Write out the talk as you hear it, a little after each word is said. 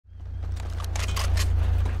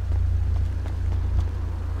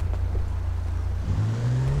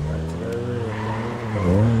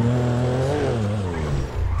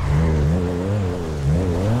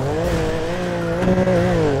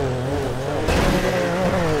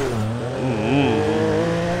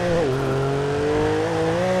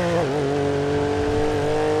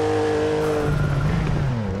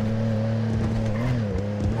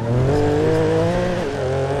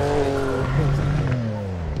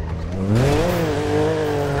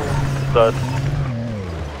Stud.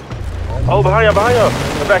 Oh, behind you, behind you.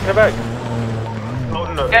 In the back, in the back. Oh,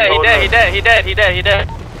 no. Yeah, he dead.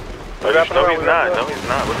 No, he's not. No, he's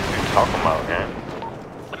not. What are you talking about, man?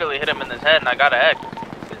 Literally hit him in his head and I got an X.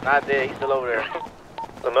 He's not dead. He's still over there.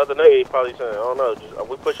 Another nigga, he probably saying, I don't know. Just,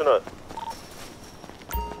 we pushing up.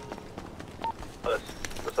 Us.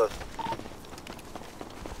 That's us.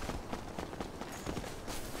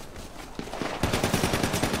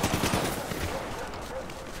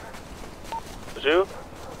 Is you?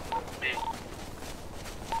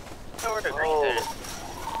 Oh.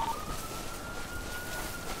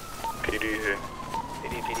 PD here.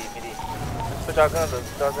 PD. Let's put our guns up.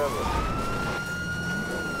 Put our guns up.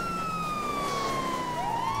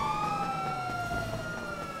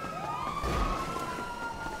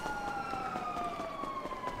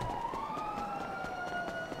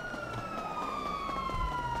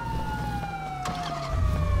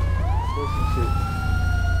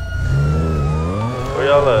 Where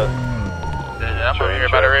y'all at? I'm over here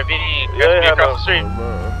by the ravine. Yeah, across the street.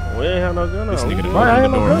 We ain't have no gun out. This nigga Why I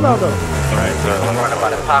ain't no gun out though? Alright, so I'm running by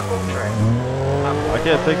the taco train. I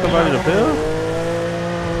can't take somebody to pill?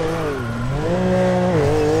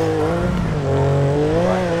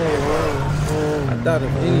 I thought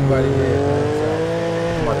if anybody had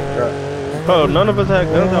somebody dropped. Oh, none of us had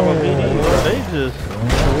guns out on PD. They just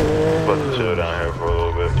Supposed to chill down here for a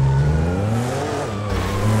little bit.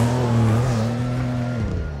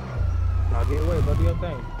 I'll get away, go do your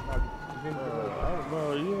thing.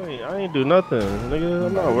 bro, I ain't do nothing, nigga.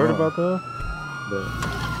 I'm not worried about that. But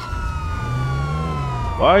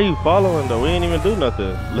why are you following though? We ain't even do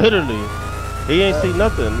nothing. Literally, he ain't see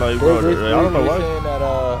nothing. Like, bro, I don't know why. Saying that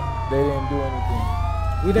they didn't do anything.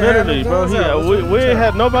 We didn't Literally, bro. We ain't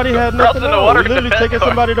had nobody had nothing. On. We literally taking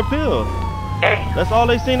somebody to pill. That's all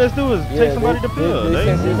they seen us do is take somebody to pill.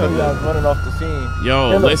 They ain't seen nothing. Running off the scene.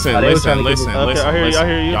 yo, listen. Okay, I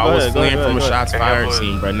hear you. Y'all was fleeing from a ahead. shots fired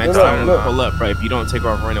scene, bro. Next time we pull up, bro. If you don't take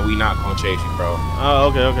off running, we not gonna chase you, bro.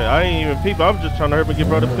 Oh, okay. I ain't even people. I'm just trying to hurry and get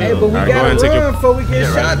brother pill. Hey, but we gotta run before we get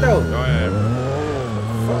shot, though. Go ahead.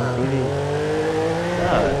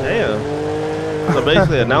 God damn. So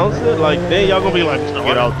basically announce it? Like, then y'all gonna be like,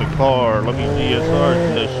 get out the car, let me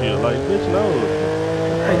GSR this shit. Like, bitch, no.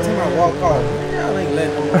 Hey, tell my walk off. Y'all ain't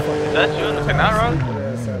letting them motherfuckers. That's you in the canal,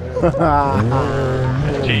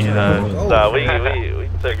 Nah, we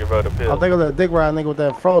can take your brother pill. I think it was that dick ride nigga with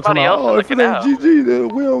that fro. Somebody else is looking out. GG, then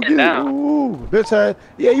we don't get it. Ooh, bitch ass.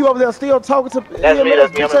 Yeah, you over there still talking to That's me,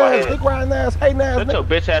 that's me, bitch I'm in my ass, dick riding ass, hating ass. Shut your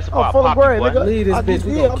bitch ass up. I'm full of brain, nigga. Leave this bitch.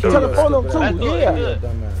 We Yeah, I'm gonna trying to kill phone us. him too.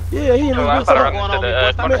 Yeah, he in I this thought I bitch. was going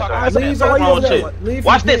on Leave So why you over there? Leave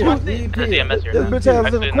Watch this. Leave This is a mess here. This bitch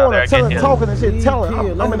ass in the corner, talking and shit,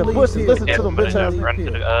 telling. I'm in the bushes, listen to them bitch ass.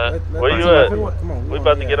 Where you at? We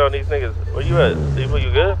about to get on these niggas. Where you at? Steve,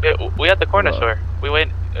 you good? Yeah, we at the corner store. We wait.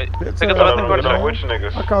 Take us up at the corner store. Which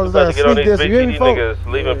niggas? I call About to that get on sneak these this. big You hear me, PD folks?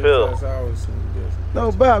 niggas leaving pill.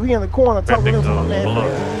 No, Bob, he in the corner talking to him, man.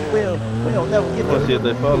 We don't never get Let's see if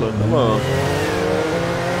there. they follow. Come on.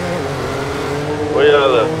 Where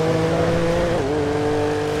y'all at?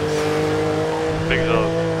 Big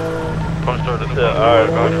Zone. Punch started. Alright,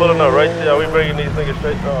 we pulling up right there. We bringing these niggas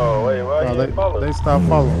straight. Oh, wait, why No, you following? they stopped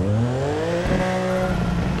following.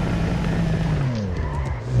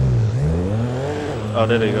 Oh,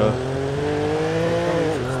 there they go.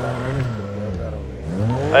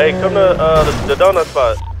 Hey, come to the donut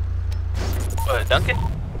spot. What, Duncan?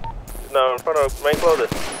 No, in front of main clothing.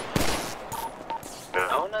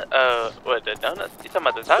 Donut? What, the donuts? You talking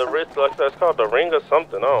about the taco? The Ritz, like that's called the ring or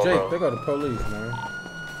something. I don't Jake, know. they got the police, man.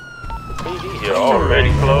 PD here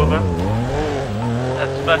already closing.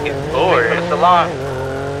 That's fucking bored. It's a lot.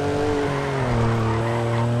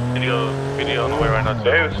 Video on the way right now.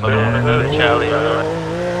 Another Charlie.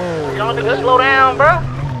 Y'all niggas slow down, bro. I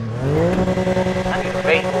need to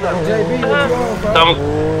wait. JB, what you on, bro?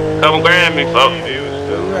 Come grab me, folks. Where you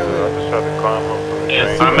at with? I'm just trying to climb up.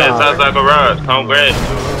 I'm at Southside Garage. Come grab me.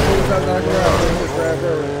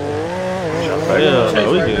 Yeah, no,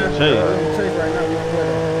 we getting chased.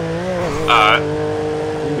 Alright.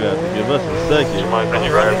 You got to give us a second. You might come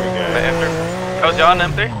grab me again. Oh, y'all on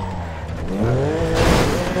M3?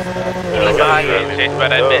 Look behind you getting chased by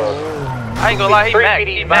that bitch. I ain't gonna lie, he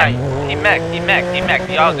max.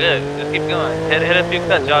 Y'all good. Just keep going. Hit a few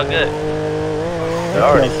cuts, y'all good. They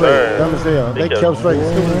already turned. Dumb as hell. They kept straight,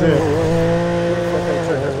 stupid as hell.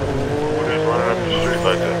 Just running up the street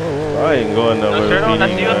like that. I ain't going nowhere with PD,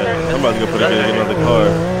 man. I'm about to go put it in another car.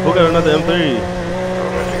 Who got another M3?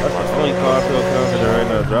 That's the only car I feel confident right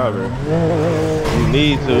now driving. You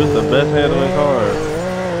need to. It's the best handling car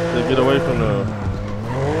to get away from them.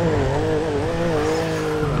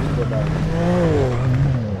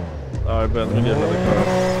 Alright, bet. Let me get another car.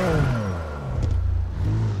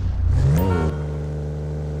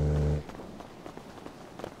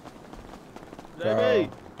 JB.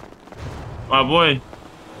 My boy.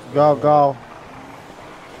 Go.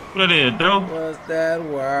 What it is, though? What's that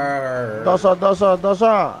word? Dosa.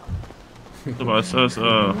 About us, what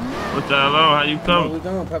y'all on? How you coming? We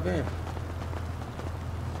going, pop in.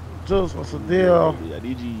 Juice, what's the deal?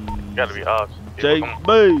 Gotta be off.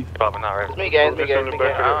 JB. Popping out, right? It's me, gang. They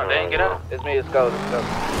ain't get out. It's me, it's Gold.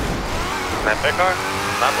 That car?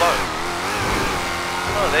 Not blocked.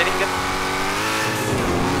 No, they didn't get.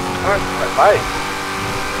 Alright, fight.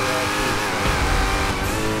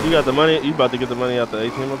 You got the money? You about to get the money out the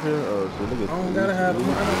ATM up here? Oh, shit, look I don't gotta have the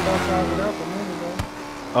money. I don't gotta without the money, bro.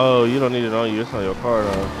 Oh, you don't need it on you. It's on your card,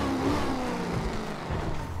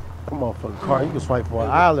 Come on, for the car. You can swipe for an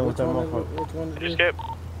island with that motherfucker. Which one Did you skip?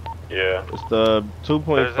 Yeah. It's the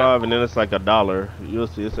 2.5 and then it's like $1. You'll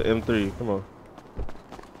see. It's an M3. Come on.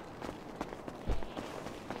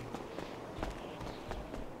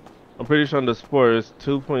 I'm pretty sure on the sport it's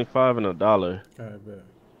 2.5 and $1. Alright, bet.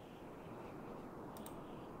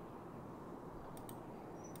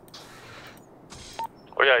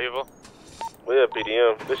 Where y'all, Evil? We have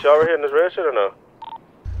BDM. This y'all right here in this red shit or no?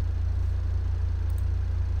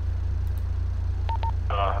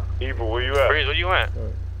 Evil, where you at? Breeze, where you at?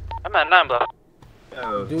 I'm at 9 block.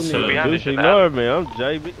 Dude, ignore me. I'm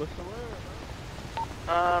JB. What's the word?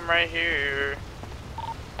 I'm right here.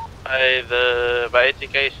 By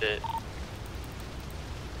ATK shit.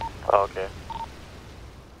 Oh, okay.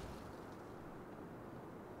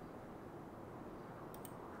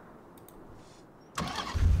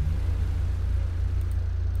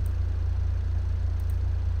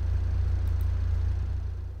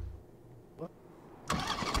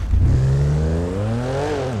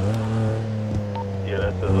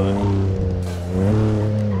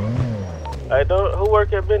 Hey, who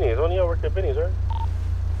work at Benny's? One of y'all work at Benny's, right?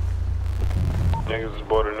 Niggas just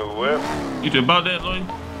bought a new whip. You just bought that, Lloyd?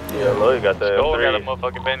 Yeah, Lloyd got that. Gold got a M3.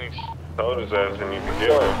 motherfucking Benny's. Told his ass he need to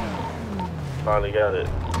get it. Finally got it.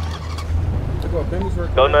 Look what Benny's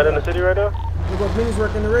working. Go not in the city right now? Look what Benny's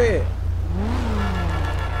working the red.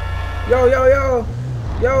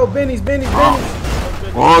 Yo, Benny's.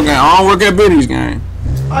 Oh, gang, I don't work at Benny's, gang.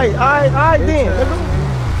 Hey, then.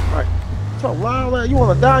 Alright. So loud, you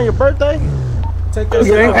wanna die on your birthday? Take that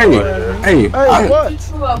Hey, what?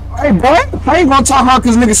 Hey, boy, I ain't gonna talk about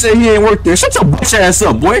cause nigga said he ain't work there. Shut your bitch ass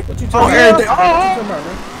up, boy. What you talking about?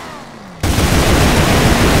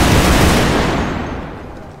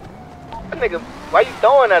 That nigga, why you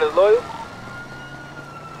throwing at us, Loyal?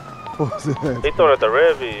 He throwing at the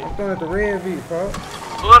red V. I'm throwing at the red V, bro.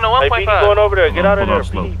 We're on the Hey, 1.5. P, going over there. Get out of there.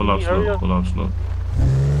 Pull off slow.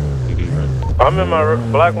 I'm in my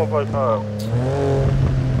black 1.5.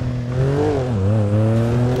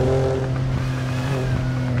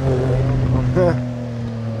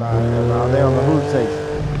 Nah, they on the hood station.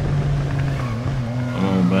 Come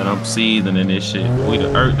on, man, I'm seasoning this shit. We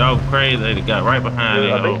the earth dog crazy. They got right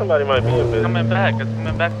behind I think somebody might be in business. Coming back. It's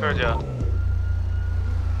coming back towards y'all.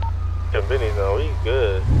 Yeah, Benny's on. We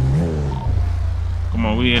good. Come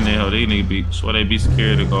on, we in there. They need to be, so they be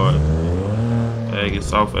security guard. They get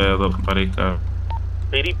soft ass up by their car.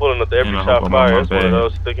 PD pulling up the every Man, I shot hope I'm on fire. my It's one of bag.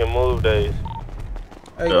 those stick and move days.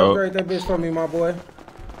 Hey, Yo. upgrade that bitch for me, my boy.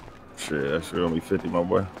 Shit, that shit gonna be 50, my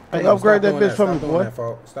boy. Hey, upgrade that bitch for me, Stop boy. doing that,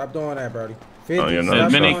 folks. Stop doing that, Brody. 50. Oh, you know, Stop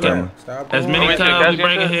as many doing that. Stop As doing many that. times we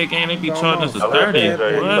bring a head game, they be charging us a Stop 30. that,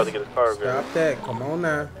 Right, he's about to What? get his car upgraded. Stop that. Come on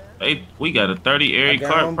now. We got a 30 I area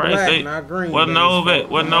got cart on price. black, They not green. wasn't baby. over it.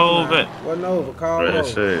 Wasn't Come on over it. now. Wasn't over. Call That over.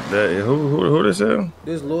 shit, who this is?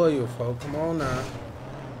 This loyal, folks. Come on now.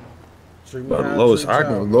 Treat me About how the I lowest treat I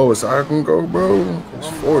y'all. can go, bro. It's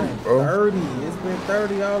 40, bro. 30. It's been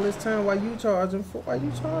 30 all this time. Why you charging for? Why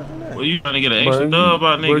you charging that? Well, you trying to get an extra dub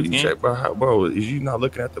out niggas, you gang? check, bro, is you not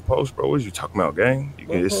looking at the post, bro? What is you talking about, gang?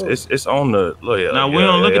 What post? It's on the look. Now we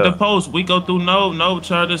don't look at the post. We go through no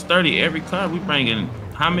charges 30 every car. We bring in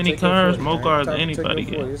how many Take your cars, 40, more man. cars Take than your anybody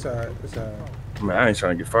 40. get. It's alright. It's alright. Man, I ain't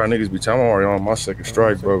trying to get fired. Niggas be telling me I'm already on my second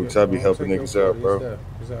strike, bro. Because I be helping niggas out, bro.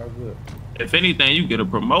 It's all good. If anything, you get a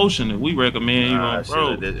promotion, and we recommend you on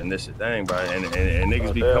bro. And this the thing, bro. And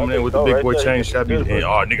niggas be damn, coming in with the okay, big right boy there, change. you I be, get and,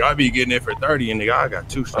 oh, nigga, I be getting it for 30, and nigga, I got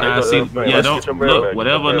 2 strikes. Nah, see, yeah, don't look.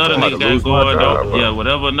 Whatever another nigga got going, though. Yeah,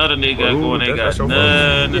 whatever another nigga got going, ain't got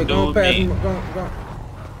nothing to do with me. Go.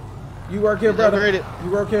 You work here, brother? You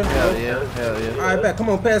work here? Hell yeah. All right, back. Come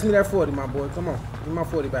on, pass me that 40, my boy. Come on. Give me my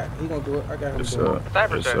 40 back. He gonna do it. I got him doing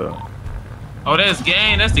it. Oh, that's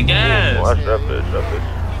gang. That's the gas. Watch that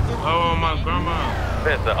bitch. Oh, my grandma.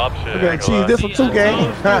 That's the option. We're gonna cheese this one too,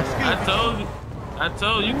 gang. I told you. I I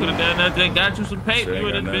told you could have done that. They got you some paper. You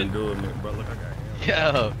in this bitch.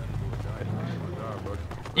 Yo.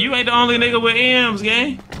 You ain't the only nigga with M's,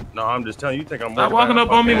 gang. No, I'm just telling you. Think I'm Stop walking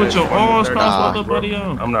up on me with your arms crossed with buddy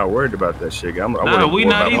on. I'm not worried about that shit. Nah, we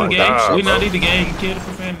not either, gang. We not either, gang. You kill the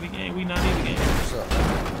profanity, gang. We not either, gang.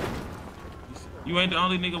 You ain't the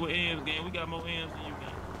only nigga with M's, gang. We got more M's than you,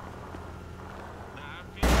 gang. Nah, I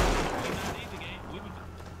feel we not either, gang. We was...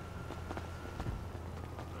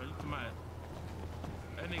 Bro, you talking about...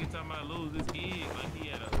 That nigga talking about lose this gig like he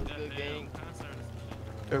had a goddamn concert or some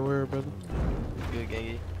shit. Hey, where, brother? Good,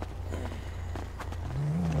 gangy.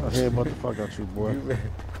 I'll head motherfucker out you, boy.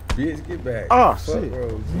 Bitch, get back. Oh, fuck shit.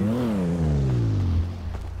 Rose.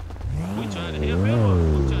 We trying to help him. I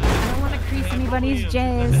don't want to crease anybody's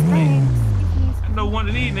jazz. Thanks. I know one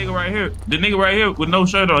of these niggas right here. The nigga right here with no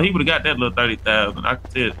shirt on, he would have got that little 30,000. I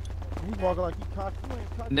can tell. He walking like he cocky.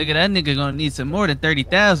 Nigga, that nigga gonna need some more than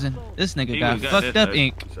 30,000. This nigga got fucked up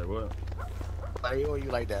ink. Say what? Like, oh, you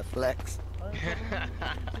like that flex?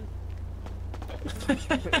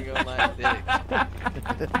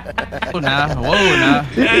 Whoa now, whoa now.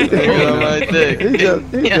 He just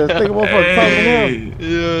think about fucking talking to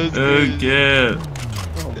him. Okay.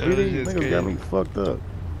 Niggas got me fucked up.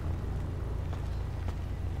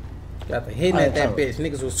 Got the hitting at that bitch.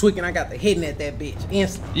 Niggas was tweaking. I got the hitting at that bitch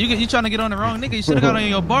instantly. You trying to get on the wrong nigga? You should have got on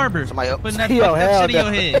your barber. Somebody else. Putting that fucked up shit in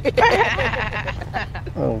your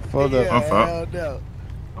head. Oh, fuck up. My fault.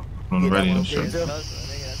 I'm ready to show.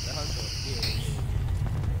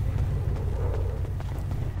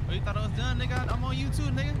 You thought I was done, nigga? I'm on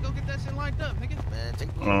YouTube, nigga. Go get that shit lined up, nigga. Man,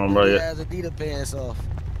 take those bro, dirty ass Adidas pants off.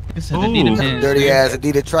 It's Adidas pants. Dirty ass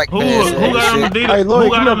Adidas track pants. Who got on Adidas? Hey, Lloyd, Who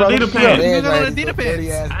got on Adidas Who pants? got on Adidas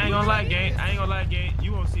pants? I ain't gonna lie, gang.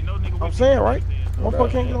 You won't see no nigga with I'm saying, right?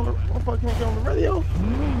 Motherfucker can't get on the radio.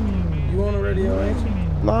 You on the radio, ain't you?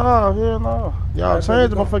 Nah, hell no. Y'all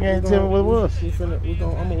changed the motherfucker ain't tell me what it was. I'm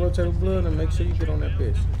gonna rotate the blood and make sure you get on that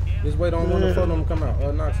bitch. Just wait on one of the phone them to come out.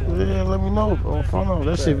 Yeah, let me know. On phone.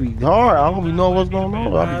 That shit be hard. I don't be know what's going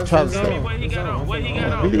on. I be trying to say. What he got on? What he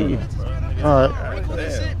got on? All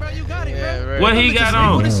right. What he got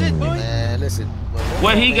on? Man, listen.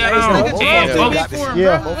 What he got on?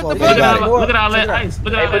 Yeah. Look at all that ice.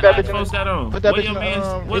 Look at all that ice folks got on. What your man's?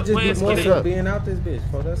 What his skin? Being out this bitch,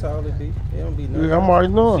 bro. That's all it be. It don't be nothing. Yeah, I'm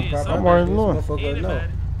already knowing. Motherfucker know.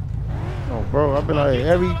 Oh, bro, I've been out here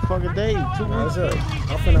every fucking day. 2 weeks. What's up?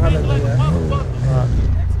 I'm finna holler at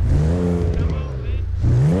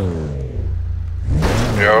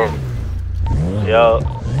you. Yo.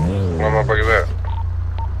 Where motherfuckers at?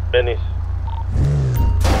 Benny's.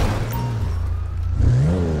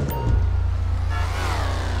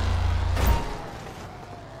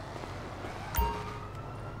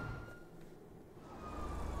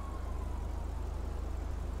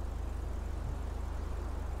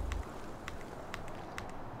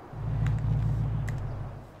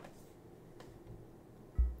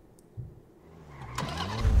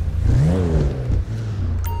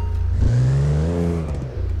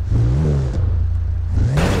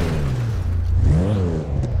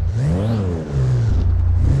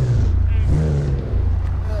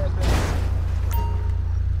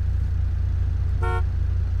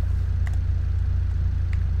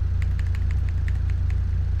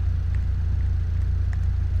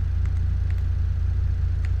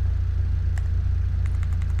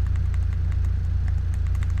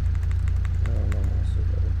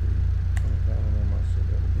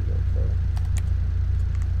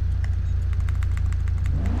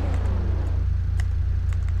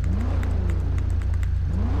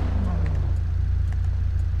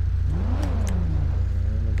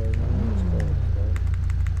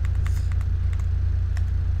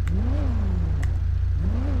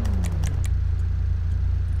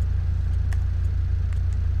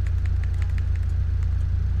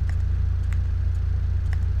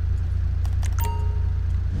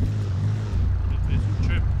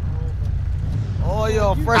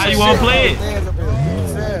 How you wanna play it?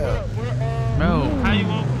 Bro, how you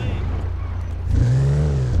wanna play it?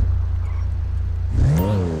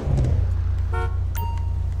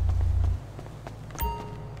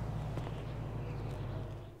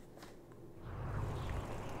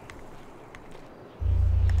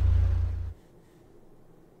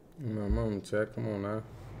 No, mom, check. Come on now.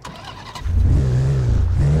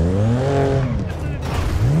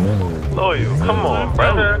 Loyal, come on,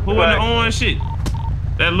 brother. Who in the orange shit?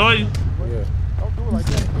 That Loyal? Yeah.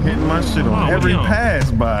 Hitting my shit on every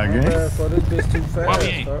pass by, gang. This bitch too fast. Why we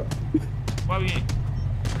ain't? Why we ain't?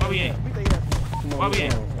 Why we ain't? Why we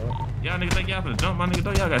ain't? Y'all niggas think y'all finna jump my nigga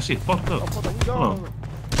though? Y'all got shit fucked up.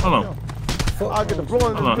 Hold on. I'll get the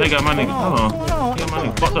blowing. Hold on, they got my nigga. Hold on. They got my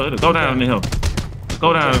nigga. Fuck up. Go down in the hill.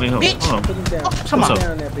 Go down in the hill. Hold on. Put him down. What's up?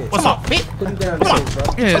 What's up? Put him down, bro.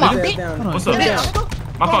 Yeah, What's up?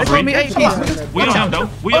 My fault, Bree. We on him, though.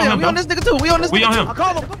 We on him, we on this nigga too. We on this We on nigga him.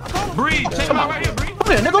 too. Bree, check him out right here, Bree. Come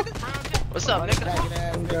here, nigga. What's up, nigga?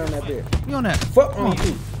 Put him down that bitch. We on that. Fuck on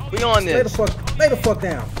you. We on Lay this. the fuck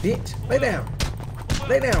down, bitch. Lay down.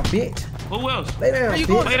 Lay down, bitch. Who else? Lay down,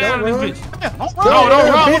 bitch. Lay down Don't this run. bitch. Don't No,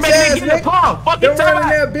 don't run. bitch Get ass in the car. Fuck Don't it, run in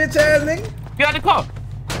there, bitch ass nigga. Get out the car.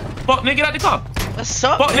 Fuck nigga, get out the car. What's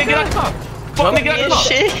up, Fuck nigga, get out the car. Fuck nigga, get out the car.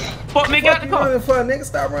 Shit. Fuck nigga, get out the Fuck you car. running for, nigga?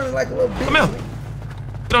 Stop running like a little bitch. Come here.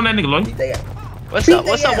 Get on that nigga, Lloyd. Beat they ass. What's Beat up?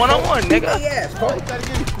 What's they up? ass, One-on-one, Beat nigga. they ass, folks.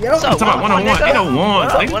 Yo. What's up? I'm talking about one-on-one. Ain't no ones,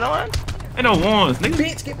 What's up? nigga. One-on-one? Ain't no ones, nigga.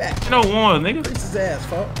 Bitch, get back. Ain't no ones, nigga. Grease his ass,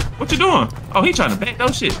 folks. What you doing? Oh, he trying to back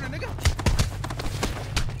those shit.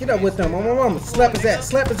 Get up with them on my mama. Slap his ass.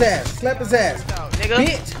 Slap his ass. Slap his ass. Nigga.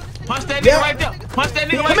 Bitch. Punch that nigga right there. Punch that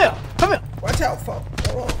nigga right there. Come here. Watch out, folks.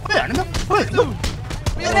 Come here, nigga. Put it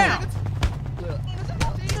down.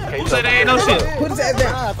 Who said there ain't no shit? Put his ass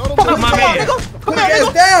down. Fuck up my man. Put his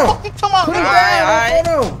ass down. Come on. Put his ass down.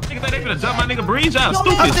 Hold on. Nigga think they finna jump my nigga Breeze out.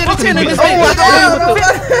 Stupid. I did a Fuck 10 in this this bitch.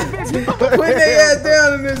 bitch. Put their ass down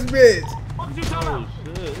in this bitch.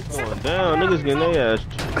 Going down, niggas getting their ass.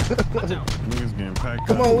 Niggas getting packed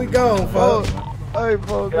Come up. on, we gone, folks. Hey,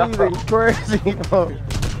 folks, these niggas crazy, folks.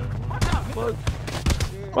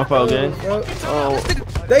 My fault, gang.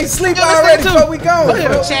 They sleep already, folks. We gone,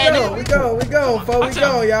 folks. We gone, folks. We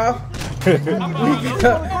gone, y'all. We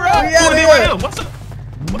out of here. What's up?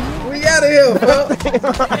 We out of here, folks.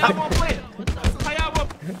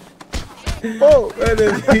 Oh,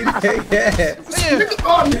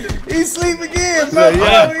 he sleep again, folks.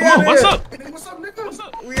 Yeah. Come on, what's up?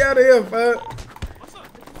 We out of here, folks.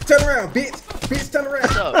 Turn around, bitch. Bitch, turn around.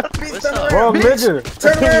 Bitch, turn around. wrong Bitch. nigga.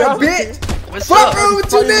 Turn around, bitch. What's Fuck up? wrong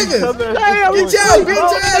with you niggas? Get your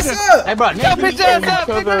bitch ass up. Hey, bro. Get your bitch ass up,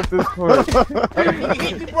 nigga.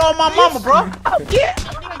 You bro, my mama, bro. Yeah.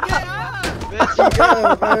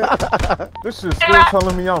 This shit's still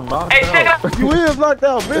telling me I'm knocked out. You is knocked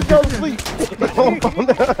out, bitch. Go to sleep.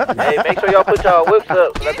 Hey, make sure y'all put y'all whips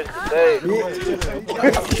up. That bitch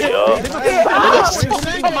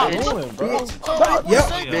Yep.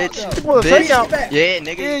 Bitch. You put a takeout. Yeah,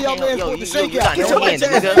 nigga. Yeah, y'all man Yo, supposed you to shake got out. no hands,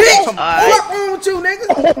 nigga. Bitch. Alright. Fuck wrong with you, nigga?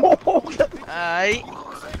 Alright.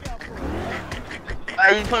 Why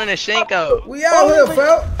you putting a shank out? We out here,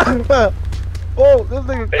 folks. Oh, this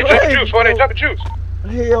nigga Hey, crazy. jump the juice, folks. Jump the juice.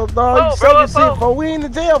 Hell no, you sucking shit, folks. We in the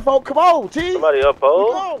jail, folks. Come on, T. Somebody up,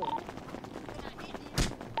 folks.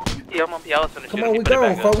 Yeah, I'm on Pialis on the Come on, we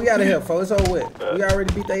gone, folks. We out of here, folks. It's over with. We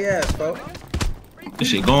already beat their ass, folks. This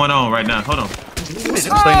shit going on right now. Hold on.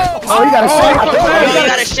 Oh, he got a shake. You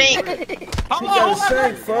got a shank. She got a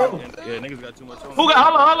shank, folks. Yeah, niggas got too much on. Who got?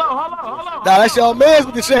 Hold on. Nah, that's your man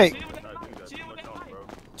with the shake.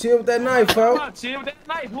 Chill with that knife, folks. Chill with that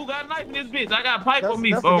knife. Who got a knife in this bitch? I got pipe on me.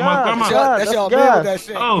 That's Oh, the my guy. grandma. That's your man with that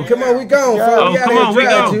shake. Oh, Come on, we gone, folks. We out come on, we here.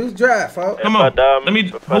 Drive, gone. juice. Drive, folks. come on. Let me.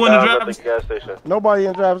 Who in the driver's seat? Gas station. Nobody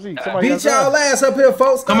in the driver's seat. Somebody Beat y'all ass up here,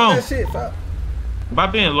 folks. Stop Come on. that shit, folks.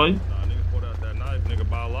 Bop in, Lloyd. Nah, nigga pulled out that knife, nigga.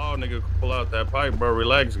 By law, nigga pull out that pipe, bro.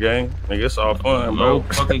 Relax, gang. Nigga, it's all fun, No bro.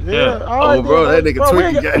 fucking Yeah, care. all right, bro, that nigga bro, we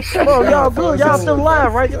tweaking, ain't got- gang. Bro, y'all good. Y'all It's still over alive,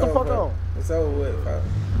 with. right? Get the It's fuck over. on. It's over with, folks. Come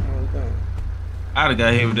on, we gone. I'd have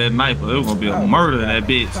got hit with that knife, but it was gonna be a murder in that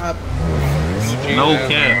bitch. Pop. No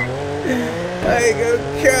cap. I ain't gonna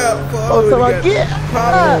cap, folks. Oh, so I get.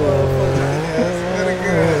 Pop, motherfucker. That's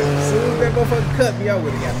good. As soon as that motherfucker cut me, I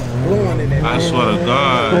would've got the blowing in that I bitch. swear to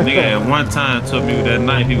God, nigga at one time took me with that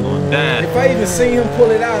knife, he was gonna die. If I even seen him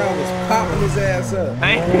pull it out, I was popping his ass up.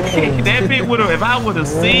 Hey, that bitch would've, if I would've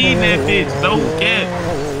seen that bitch, no cap,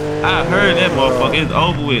 I heard that motherfucker, it's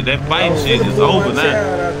over with. That fight shit is over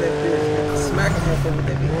now. Smack him up with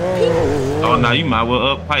that bitch. Oh, now you might well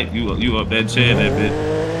up pipe. You up that chair, that bitch.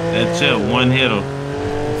 That chair, one hitter.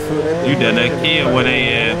 You done that kid where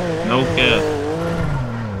they at, no cap.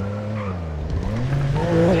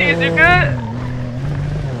 Cheese, you good?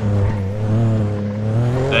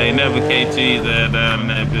 They ain't never KT's that down in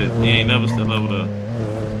that bitch. He ain't never still over there.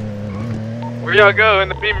 Where y'all go in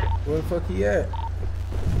the beamer? Where the fuck he at?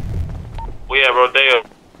 We at Rodeo.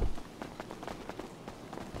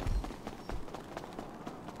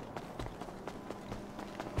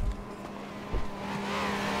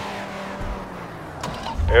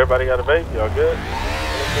 Everybody got a vape? Y'all good?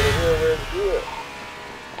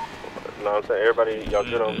 No, I'm saying everybody, y'all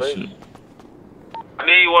good on vape? I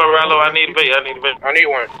need one, Rallo. I need a vape. I need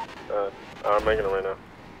one. I'm making it right now.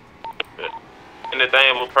 And the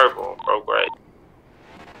thing was purple, bro, great.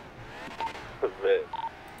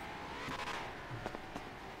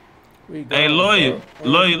 Hey, lawyer,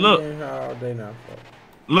 look.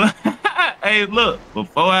 Look, hey, look.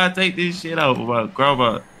 Before I take this shit out of my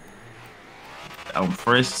grandma, I'm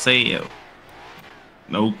fresh sale.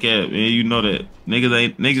 No cap, man. You know that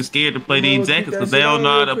niggas scared to play these jackets because they don't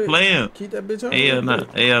know how to play them. Keep that bitch on.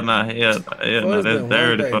 Hell nah. That's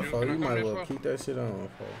dirty. You might as well keep that shit on.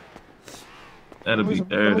 That'll be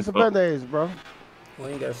dirty. Some band-aids, bro. We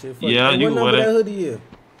ain't got shit for yeah, you what number that hoodie is?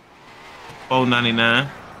 $4.99.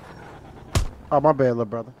 Oh, my bad, little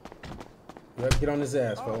brother. You have to get on his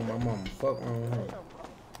ass, bro. My mama. Fuck on him.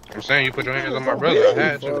 I'm saying you put your hands on my brother. I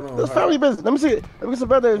had to. It's family business. Let me see it. Let me get some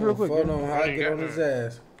band-aids real quick. Hold on, how I get on his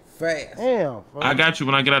ass. Fast. Damn. I got you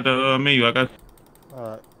when I get out the menu. I got you.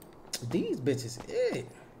 Alright. These bitches,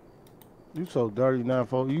 You so dirty now,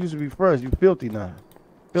 folks. You used to be fresh. You filthy now.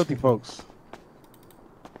 Filthy folks.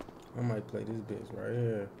 I might play this bitch right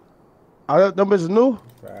here. Them bitches new?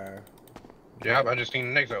 Fire. Yeah, I just seen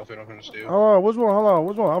the next outfit I'm finna steal. Hold on, which one? Hold on,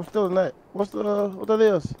 which one? I'm still in that. What's the what that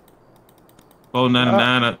is?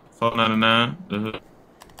 $4.99. $4.99.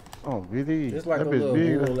 Oh, really? It's like that a little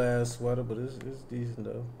wool ass sweater, but it's decent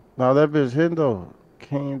though. No, that bitch hitting though.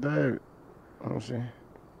 King David. Let me see.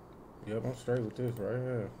 Yep, I'm straight with this right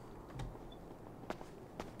here.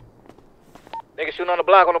 Nigga shooting on the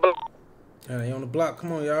block, Yeah, they on the block.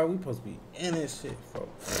 Come on, y'all. We supposed to be in this shit,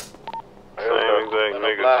 folks. We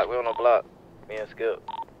on the block. Me and Skip.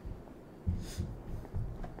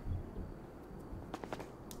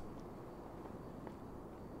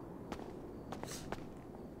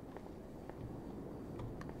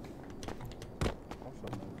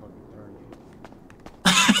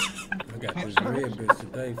 I got this red bitch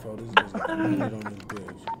today, folks. This bitch got money on this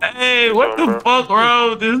bitch. Hey, what the fuck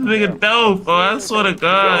wrong with this nigga dope, bro? I swear to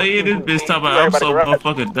God, this bitch talking about I'm so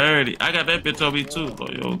motherfucking dirty. I got that bitch on me too, bro.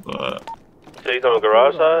 Yo, God. So you on the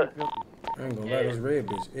garage side? I ain't gonna lie, this red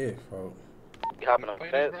bitch folks. You hopping on the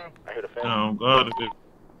fence? I hear the fence. Oh, God.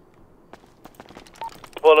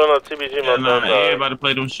 Pulling up TBG, everybody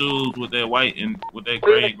play them shoes with that white and with that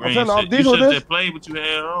green shit. You should have just played what you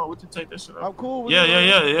had on. What you take that shit off? I'm cool with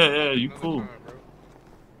Yeah. You cool.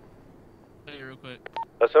 Hey, real quick.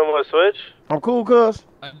 That's him with switch? I'm cool, cuz.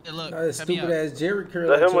 Look, that stupid ass Jerry curl.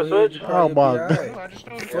 That him with switch? Oh my God.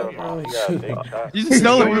 You just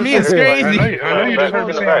stole it from me. It's crazy. I know you just heard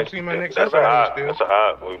me say I see my next That's a hot. That's a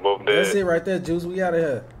hot. We both dead. That's it right there, Juice. We out of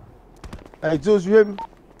here. Hey, Juice, you hear me?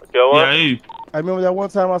 Yo, what? Yeah, I remember that one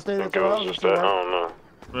time I stayed at your house. I don't know.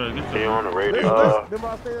 He on the radio.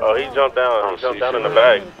 Oh, he jumped down. He jumped down in the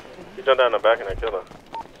back. He jumped down in the back and I killed him.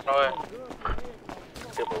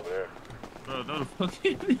 Skip over there. Bro, no the fuck.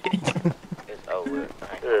 It's over.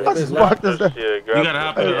 I just rocked his ass. You gotta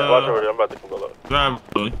hop in the I'm about to pull up. drive.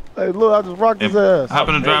 Hey, look, I just rocked his ass. Hop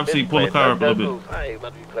in the driver's seat, pull the car up a little bit. I ain't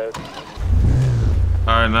about to be close.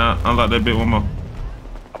 Alright, now unlock that bit one more. I'm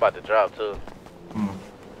about to drop too. Come on.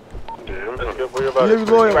 Yeah, that's good for your body. You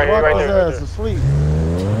go ahead and rock his ass to sleep.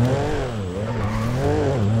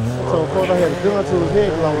 So, of course, I had a gun to his head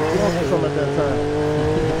because I was doing something at that time.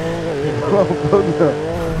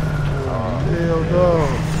 Hell no.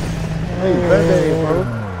 Hey, band-aid, bro.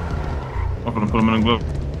 I'm gonna put him in the glove.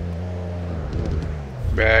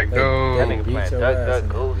 Back door. That nigga playing duck,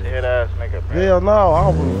 goose, head ass nigga. Hell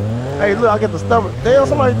no. Hey, look, I get the stomach. Damn,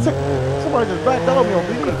 somebody just backed out me on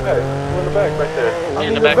BD. In the back, right there.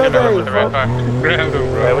 In the back of the car with the red car. Grab him,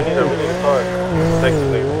 bro. Hey, we need a car.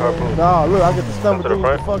 Technically, car proof. Nah, look, I get the stomach dude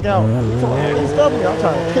the fuck out. He stubbed me. I'm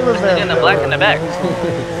trying to kill his ass. In the black in the back.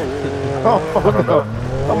 Oh, no.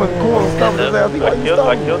 I'm in the corner stubbing his ass. I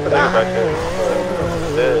killed the nigga back there.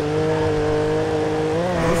 Dead.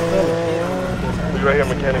 We right here,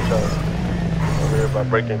 mechanic shop. Over here by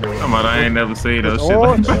breaking through. Come on, I ain't never seen those shit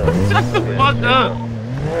like that. Shut the fuck up.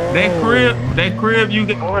 That crib you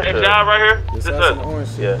get that job right here? This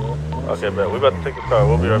is Yeah. Okay, man. We about to take the car.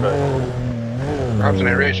 We'll be right back. Ops in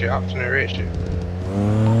that red shit. I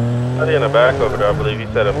think in the back over there, I believe he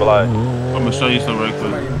said in black. I'm gonna show you something right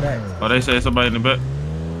quick. Oh, they say somebody in the back?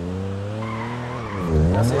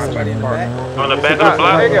 I say somebody in the back. On the back of the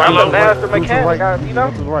block? I'm the master mechanic, you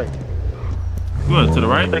know? To the right. Good, to the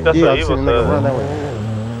right? I think that's what he was run that way.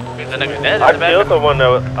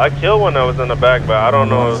 I killed one that was in the back, but I don't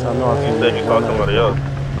know if you said you saw somebody else.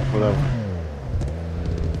 Whatever.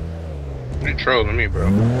 You trolling me, bro.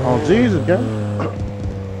 Oh, Jesus, gang.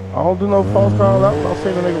 I don't do no false call out. I'll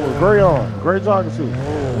say the nigga with gray on, gray jogging suit.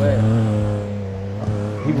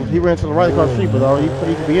 He ran to the right across the street, but he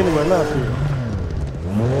could be anywhere now, see.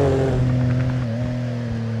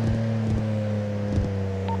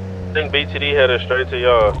 I think BTD headed straight to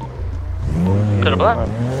y'all. To the block?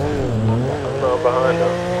 No, behind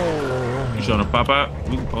them. You trying to pop out?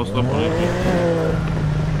 We can post up on it.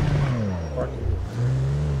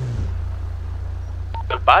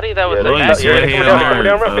 The body that was coming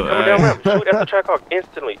down ramp. Shoot at the track hawk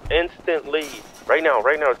instantly. Right now,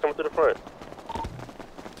 it's coming to the front.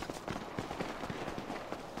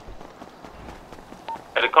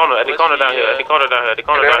 At the corner down here,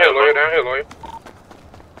 Down here, lawyer.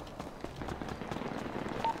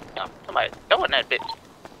 Somebody throwing that bitch.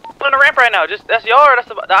 I'm on the ramp right now. That's yard. That's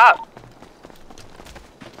the op.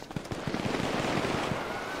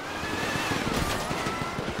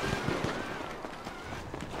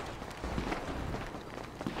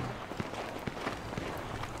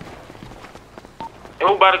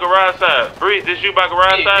 Who by the garage side? Breeze, this you by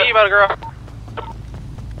garage side? Me by the garage.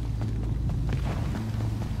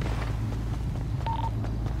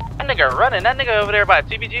 That nigga running. That nigga over there by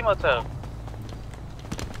TBG Motel.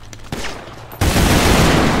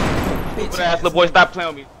 Bitch ass little boy, stop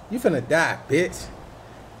playing with me. You finna die, bitch.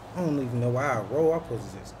 I don't even know why I roll. I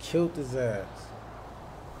supposed to just killed his ass.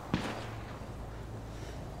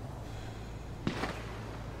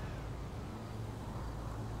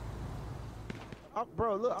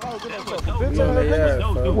 Bro, look, I don't get no bitch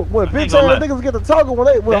ass niggas get to talking when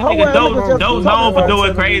they when hoe ass niggas just don't known for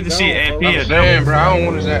doing crazy shit at P. Man, bro, I don't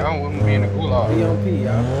want to be in the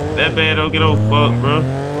gulag. That bad don't get over fuck, bro.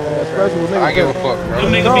 I give a fuck, bro.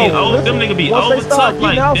 Them nigga be over tough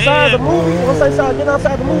like outside the movie, once they start getting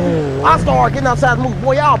outside the movie, I start getting outside the movie.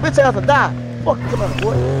 Boy, y'all bitch ass will die. Fuck you,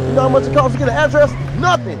 boy. You know how much it costs to get an address?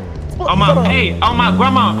 Nothing. On my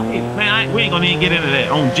grandma. Hey, man, we ain't gonna even get into that.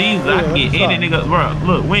 On Jesus, I can get any nigga, bro.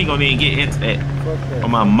 Look, we ain't gonna even get into that. On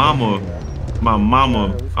my mama,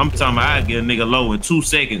 I'm talking about I get a nigga low in 2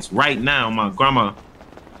 seconds right now. On my grandma.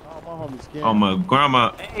 On my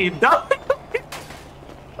grandma. Hey, dog.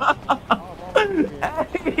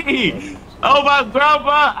 Hey, oh my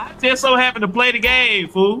grandma. I just so happened to play the game,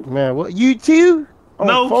 fool. Man, what? You too?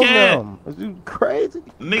 No cap. Is you crazy?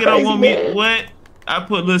 Nigga don't want me. What? I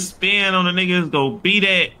put a little spin on the niggas, go be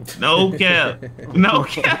that. No cap. No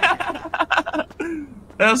cap.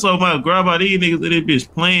 That's what my grandma, these niggas in this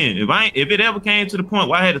bitch playing. If it ever came to the point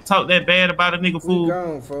where I had to talk that bad about a nigga fool,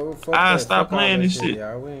 I stop playing this shit.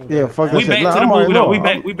 Yeah, fuck that we shit. back to the movie though. We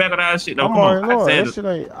back on our shit though. Come on. I said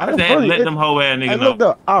let them hoe ass niggas know.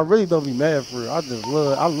 Look, I really don't be mad for real.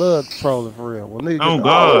 I love trolling for real. When niggas oh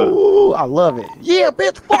God. Oh, I love it. Yeah,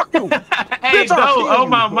 bitch, fuck you. Hey, bitch, oh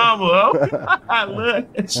my mama. Oh. I love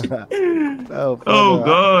that shit. Oh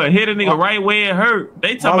God. Hit a nigga right where it hurt.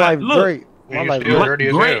 They talking about look. Great.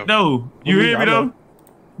 Great though. You hear me though?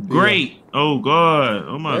 Great. Oh God.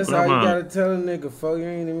 Oh my God. That's how you gotta tell a nigga, fuck. You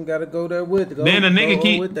ain't even gotta go there with it. Then the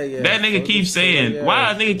nigga keep saying,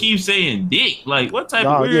 why a nigga keep saying dick? Like what type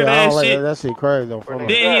of weird ass shit? That shit crazy though. Then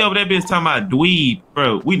he over that bitch talking about dweeb,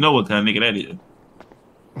 bro. We know what kind of nigga that is.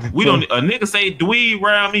 We don't. A nigga say dweeb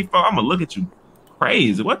around me, I'm gonna look at you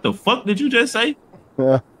crazy. What the fuck did you just say?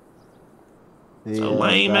 Yeah, so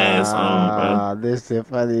lame ass song, bro. This is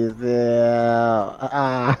funny as hell.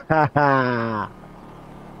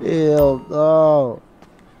 Hell no.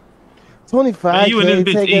 25K, you and this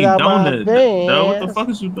bitch take eating it out donuts. my van. What the fuck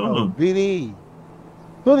is you doing? Oh, BD.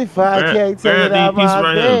 25K, take it out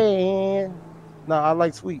my van. Nah, I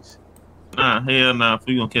like sweets. Nah, hell nah. If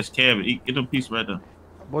you gonna catch cabbage, get them pieces right there.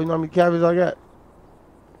 Boy, you know how many cabbages I got?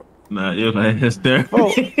 Nah, you're like, that's there.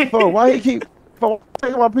 Why he keep...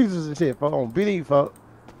 taking my pieces and shit, folks. On BD, folks.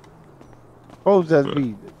 Folks just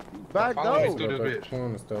be back door.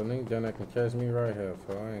 Nigga done that can catch me right here,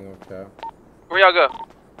 folks. I ain't gonna cap. Where y'all go?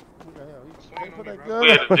 We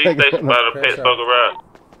at the G station by the pet spoke around.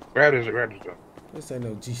 Grab this, though. This ain't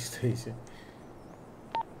no G station.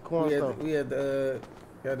 Cornerstone. We had the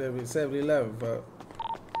got there with 7-Eleven, folks.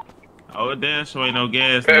 Oh, damn, so ain't no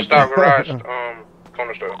gas. Pet stop garage,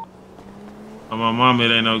 Cornerstone. Oh, my mom, it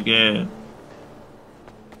ain't no gas.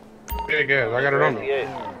 Big gas, I got it on there.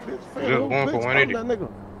 Just going for 180. They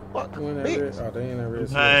ain't that red.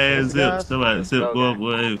 Hey, zip, somebody zip go up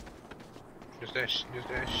with. Just that shit.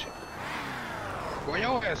 Boy,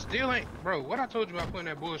 your ass still ain't, bro. What I told you about putting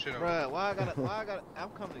that bullshit up? Bro, why I gotta, I'm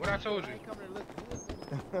coming. What I told you?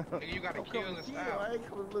 Nigga, you gotta kill in style.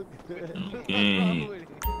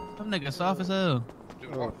 Them niggas soft as hell.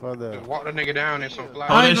 Just walk the nigga down in some fly.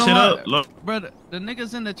 Oh, that shit up, look. Bro, the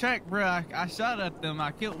niggas in the track, bro, I shot at them.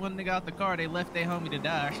 I killed one nigga out the car. They left their homie to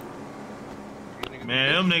die.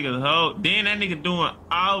 Man, them niggas hoe. Then that nigga doing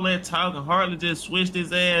all that talking, hardly just switched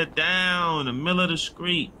his ass down in the middle of the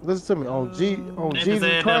street. Listen to me, on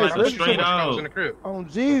Jesus Christ, on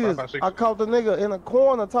Jesus, I caught the nigga in a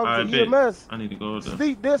corner talking to EMS. I need to go there.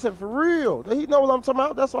 Steep dissing for real. He know what I'm talking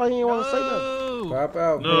about. That's why he ain't want to say nothing. Who? Pop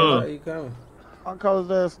out, No. bro. How you coming? I call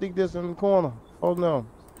his ass sneak this in the corner. Oh no.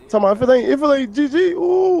 Talking about if it ain't GG,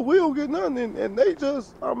 ooh, we don't get nothing. And they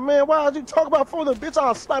just, oh man, why did you talk about phone the bitch?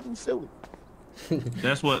 I'll slap him silly.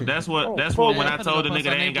 That's what when I told the nigga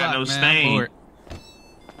they ain't got no stain.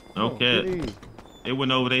 Okay. It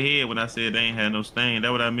went over their head when I said they ain't had no stain.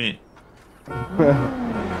 That's what I meant. Just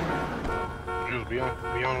be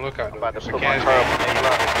on the lookout. About to put my car.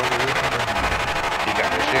 He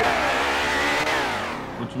got that shit.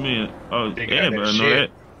 What you mean? Oh, yeah, bro, I know that.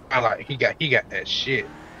 I like he got that shit.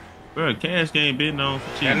 Bro, Cash ain't been known for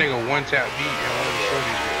cheating. That nigga one tap beat and one of the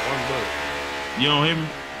shorties with one bullet. You don't hear me?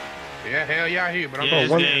 Yeah, hell yeah, I hear, but I'm Cash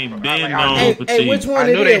going ain't been known for cheating. Hey, which one I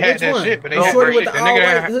knew it they is? had Which that one? shit, but they The had shorty that with shit. the The all nigga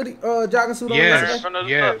white that hoodie, jogging suit on.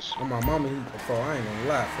 Yes. Oh, my mama, I ain't gonna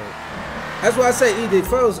lie, folks. That's why I say either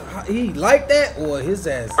folks he like that or his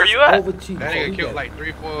ass. Where you at? Over cheating. That nigga killed like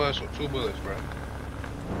 3-4 of us with 2 bullets, bro.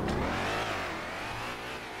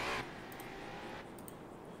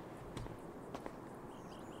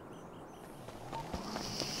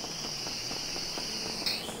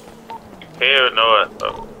 Hell no.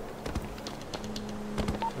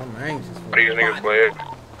 I'm anxious. What these niggas playing?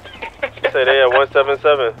 Say they at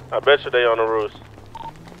 177. I bet you they on the roofs.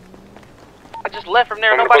 I just left from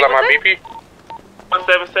there. Nobody was there.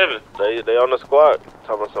 177. They on the squad.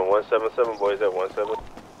 Talking about some 177 boys at 17.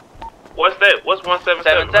 What's that? What's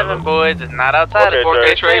 177? 77 boys is not outside of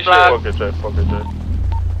 4K trade block. 4K.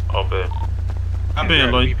 Okay. I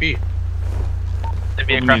been like They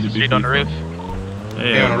be across the street on the roof.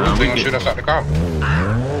 Yeah, on the roof, they gonna shoot us out the car.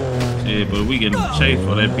 Yeah, but we getting chased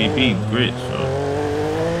for that BP grit, so.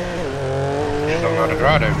 Just don't know how to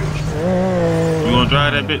drive that bitch. You gonna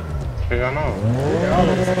drive that bitch? Hell no.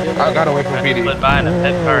 I gotta wait for PD. Split by in a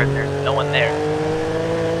pet car and there's no one there.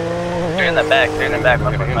 They're in the back.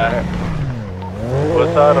 1.5. What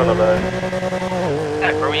side on the back?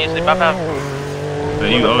 Back where we usually pop out. So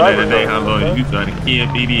you owe that today, how long you try to kill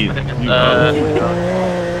BD?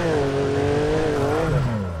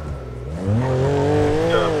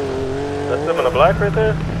 That's them in the black right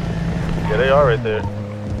there? Yeah, they are right there.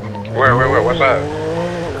 Where? What side?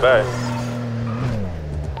 The back.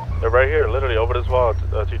 They're right here, literally over this wall.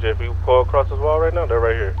 TJ, if you pull across this wall right now, they're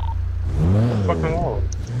right here. Fucking wall.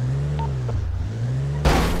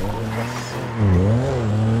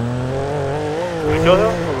 Did you kill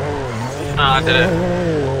him? Nah, I didn't.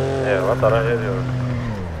 Yeah, I thought I hit him.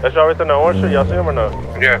 That's y'all right there in the orange shirt? Y'all see him or no?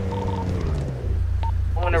 Yeah.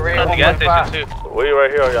 I'm in the red. The gas station too. We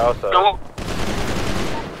right here on your outside.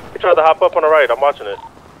 He tried to hop up on the right. I'm watching it.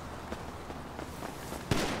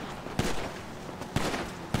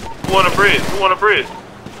 Who on the bridge?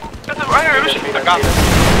 That's it right here. I got this.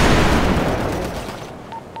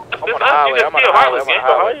 I'm on the highway.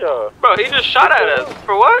 Bro, he just shot at us.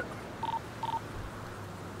 For what?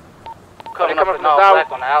 Coming from the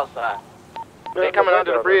south on the outside. They coming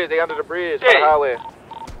under the bridge. They under the bridge on the highway.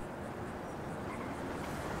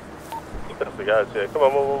 That's the guy, yeah. Come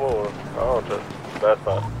on, move. I don't trust. Bad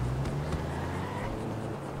spot.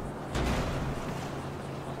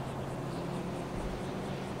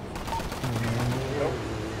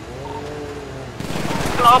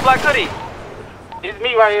 An all black hoodie. It's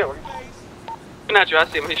me right here. Shooting at you. I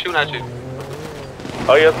see him. He's shooting at you.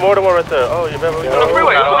 Oh, yeah, there's more than one right there. Oh, you better on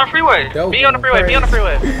the freeway. Be on the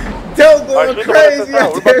freeway. Dope going crazy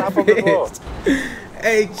out there, bitch.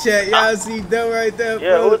 Hey, chat, y'all see Dope right there?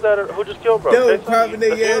 Yeah, who was that? Who just killed, bro? Dope popping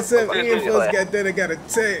their ass up. Me and folks got there. They got a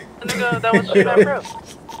tag. That was shooting at bro.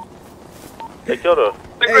 They killed her.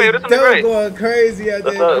 Hey, Dope going crazy out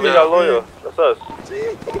there. That's us. We got loyal. That's us.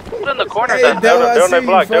 Who's in the corner? Hey, They're on their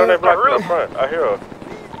block. They're on their block in the front. I hear her.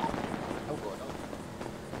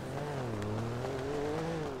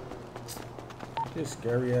 This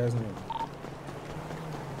scary ass nigga.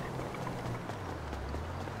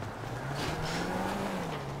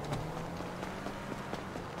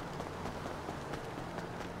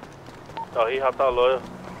 Oh, he hopped out, Loyal.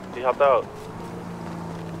 He hopped out.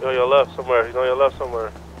 He's on your left somewhere. He's on your left somewhere.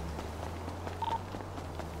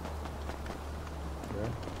 Yeah.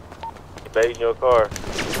 Baiting your car.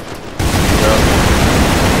 Yeah.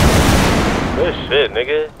 Good shit,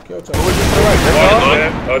 nigga. Who was this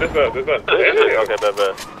Oh, this one. Okay,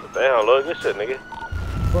 bad. Damn, Loyal, good shit, nigga.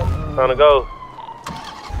 Time to go.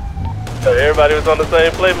 Everybody was on the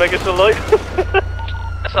same play, making sure Loyal.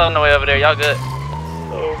 That's all on the way over there. Y'all good?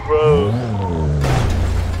 Oh, bro.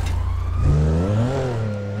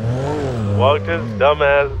 Walk this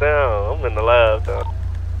dumbass down. I'm in the lab now.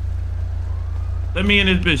 Let me in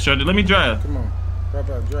this bitch, shorty. Let me drive. Come on.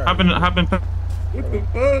 Drive. Hop in. What the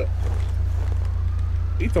fuck?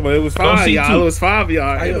 He talking about it was 5 y'all. It was 5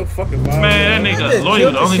 y'all. Ain't no fucking 5. Man, that nigga,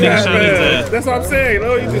 Lawyer, the only nigga shot his ass. That's what I'm saying.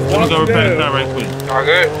 No, you just Let me go repair the car right quick. All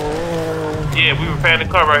good? Yeah, we repairing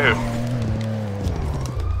the car right here.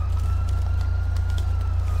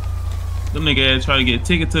 Them niggas ass try to get a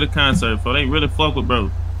ticket to the concert, for they really fuck with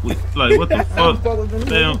bro. Like, what the fuck?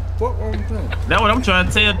 Damn. That's what I'm trying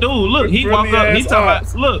to tell dude. Look, he walk up, he talk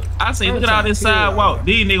about, look, I say, look at all this sidewalk.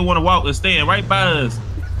 These niggas want to walk and stand right by us.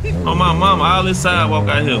 On my mama, all this sidewalk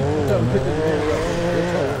out here.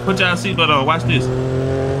 Put y'all seatbelt on, watch this.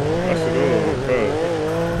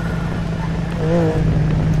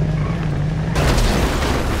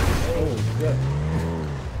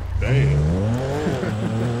 Damn.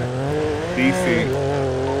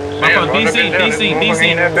 DC. DC.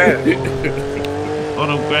 On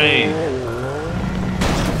the grade.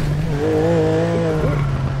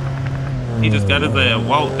 He just got his ass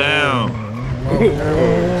walked down.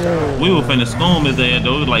 We were finna scoom his ass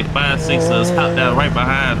though. It was like 5, 6 of us hopped down right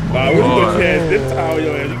behind him. Nah, we put your ass zip tie on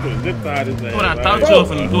your ass. You put a zip tie his ass. What I thought you were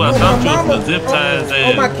finna do, I thought you were finna zip tie his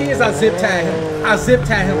ass. Oh, my kids, I zip tie him. I zip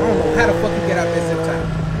tie him. I don't know how the fuck you get out that zip tie.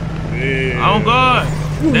 Yeah. Oh God.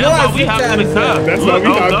 That's why we hopped in the car. That's Look, why we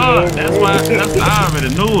oh God. That's why. That's I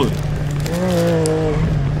already knew it.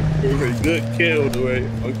 It was a good kill the way.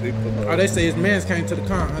 Oh, they say his mans came to the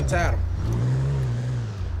car and untied him.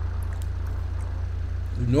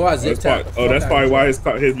 You know I zip tied. Oh, that's probably why his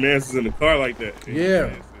mans is in the car like that.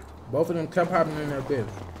 Yeah. Both of them kept hopping in their bed.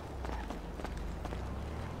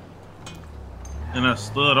 And I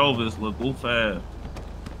stood over this little goof ass.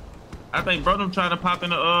 I think bro them trying to pop in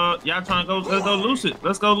the y'all trying to go, let's go loose it.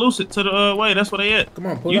 Let's go loose it to the way. That's where they at. Come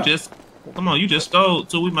on, pull you up. Come on, you just stole,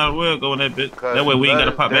 so we might as well go in that bit. That way we ain't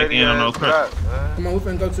gotta pop back in on no crap. Come on, we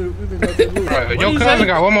finna go to the loose. Your cousin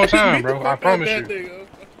got one more time, bro. I promise you.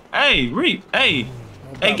 Hey, Reap, hey,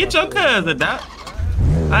 get your cousin, Doc.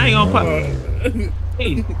 I ain't gonna pop.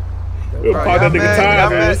 Hey.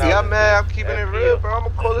 Y'all mad, I'm keeping it real, bro. I'm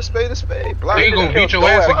gonna call a spade a spade. He gonna beat your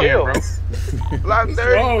ass again, bro. Block 30,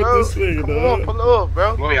 bro. Come on, pull up,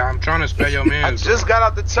 bro. Boy, I'm trying to spare your man. I just got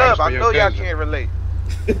out the tub. I know y'all can't relate.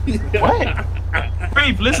 What?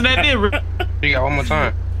 Reap, listen to that there, Reap. You got one more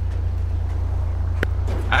time.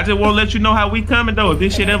 I just want to let you know how we coming, though. If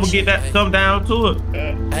this shit ever come down to it.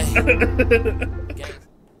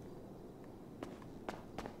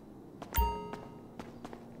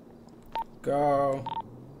 Go.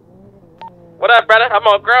 What up, brother? I'm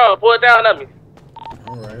on ground. Pull it down on me.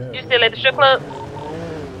 Alright. You still at the strip club?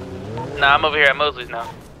 Nah, I'm over here at Mosley's now.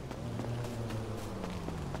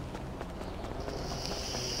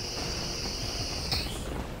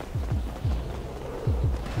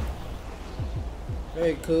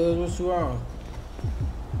 Hey, cuz, what you on?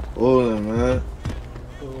 Coolin', man.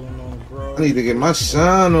 Coolin' on, bro. I need to get my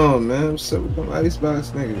shine on, man. What's up with them icebox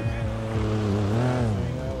niggas?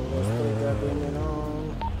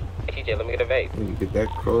 TJ, let me get a vape. Need to get that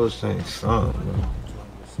cross chain shine, man.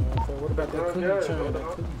 What about that cookie chain? That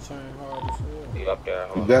cookie chain hard as hell. You up there?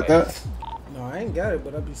 You got that? No, I ain't got it,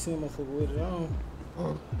 but I be seeing motherfucker with it on.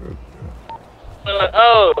 Oh, good.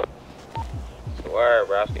 Oh. Word,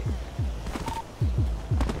 Browski.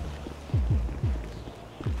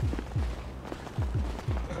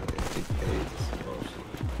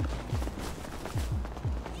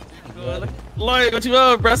 Lloyd, what you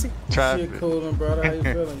on, Brusty? Shit coolin', brother. How you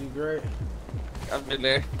feeling? You great? I've been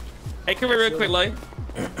there. Hey, come here real quick, Lloyd.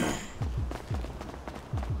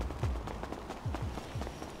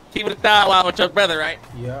 Keep it a dialogue with your brother, right?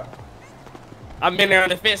 Yeah. I've been there on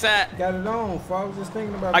the fence side. Got it on, folks. I was just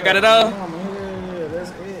thinking about I that. got it on? Yeah,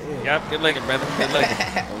 that's it. Yep, good looking, brother. Good looking.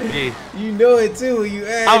 Yeah. You know it too. You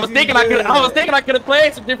asked. I was thinking I could have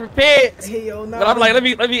played some different pets. Hell no. But I'm like, let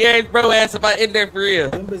me ask bro ass if I in there for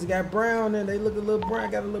real. Them bitches got brown and they look a little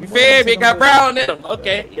brown. Got a little. You feel me? Got brown in them.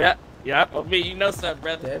 Okay. Yep. Yep. Oh, me, you know something,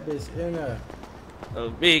 brother. That bitch in there.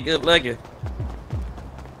 Oh, me, good looking.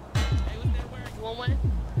 You want one?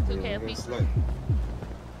 2K a piece.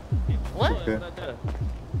 What? Okay.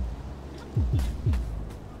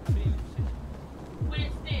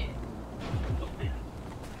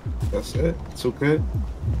 That's it. It's okay.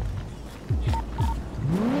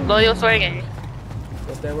 Loyal swinging.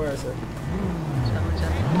 What's that word, sir?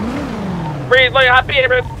 Breeze, Loyal, hop in,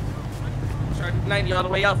 bro. Charge 90 all the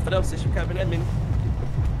way out for them since you coming in, man.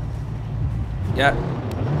 Yeah.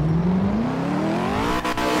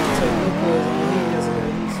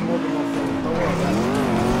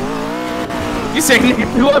 You say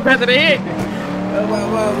nigga threw up after the hit?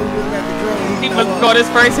 He must have caught his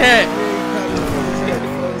first hit.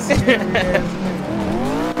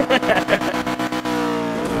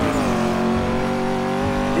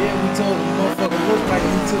 Then we told the motherfucker looked like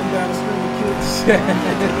he took him down the street and killed the shit.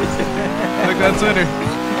 Look on Twitter.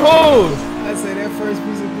 Oh! I say that first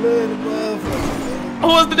piece of blood, the motherfucker. Who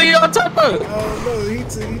was the nigga on top of? Oh no, he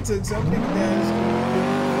took some nigga down the street.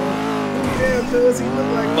 Damn, cuz he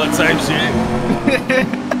looked like what type shit?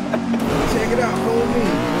 Check it out, homie.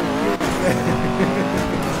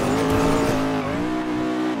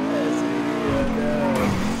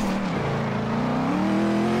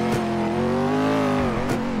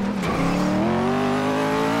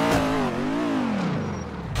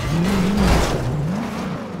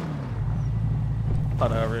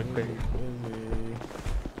 Hold on real quick.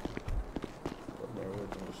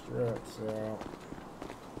 Straps out.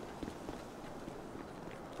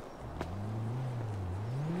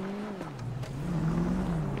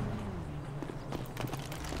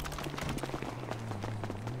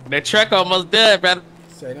 That truck almost dead, brother.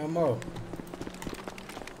 Say no more.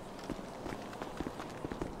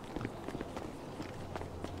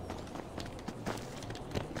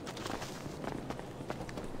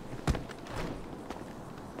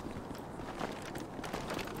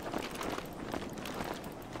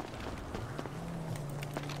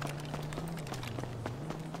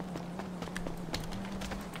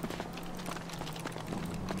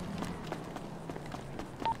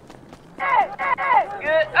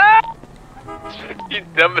 You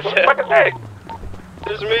dumb as hell.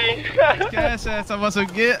 It's me. Cash ass, I'm about to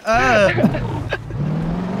get up.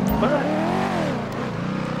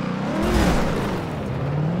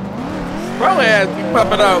 Bro ass be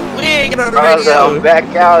popping out. We ain't get on the radio. I'm back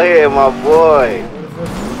out here, my boy.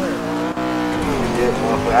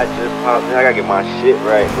 I just popped in. I gotta get my shit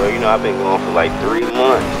right, bro. You know, I've been going for like 3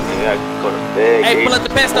 months. And I go to bed. Hey, pull up the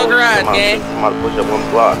pesto garage, gang. I'm about to push up on the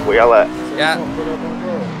block. Where y'all at? Yeah.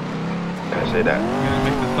 I say that. You gotta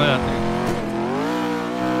make this play out there.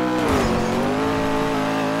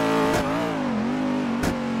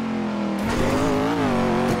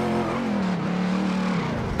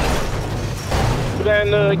 Put that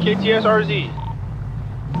in the KTS RZ.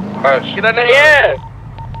 Get on there, yeah.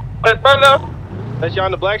 Let's run up. That's y'all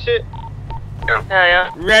on the black shit? Yeah,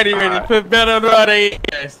 yeah. Ready. Put better on all their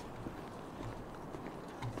ass.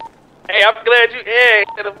 Hey, I'm glad you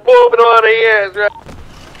moving on the ass, bro.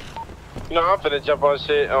 You know, I'm finna jump on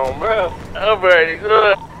shit on, bro. I'm ready.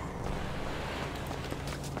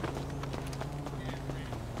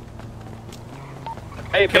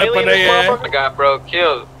 Hey, Bailey in this motherfucker? I got bro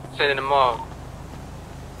killed, sending them off.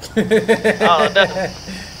 Oh, no.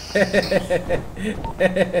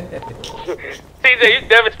 CJ, you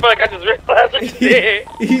dumb as fuck. I just realized what you did.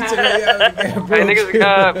 He took me out of the game, bro. Hey, niggas,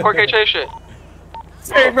 4K chase shit.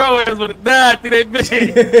 Hey, bro, it was with a dog through that bitch.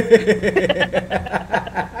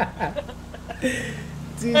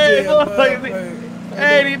 TJ,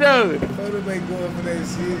 hey, he know. Photo ain't going for that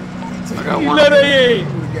shit. You know that he ain't.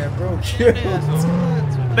 We got broke. Killed.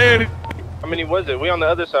 How many was it? We on the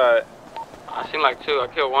other side. I seen like 2. I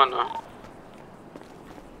killed 1 though.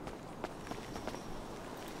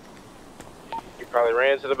 You probably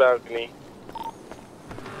ran to the balcony.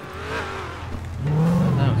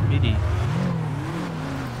 That was BD.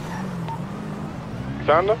 You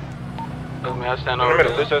found them? That's me. I stand Wait a over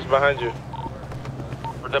minute, this is behind you.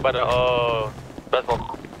 We're there by the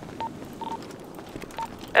basketball.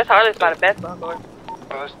 That's hardly by the basketball court.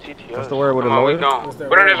 Oh, that's TTO. What's the word with the Come on, we lawyer? gone.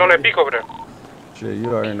 What it is on that peak over there? Shit, you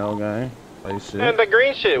already know, gang. Like shit. Man, the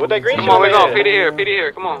green shit. What that green Come shit? on, we over gone. there? PD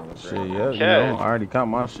here. Come on. Shit, yeah, you know, I already caught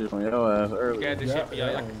my shit from your ass earlier. Got this shit for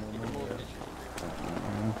y'all.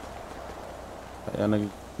 Y'all niggas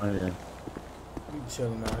right here. We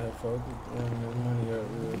chilling out here, folks. Money up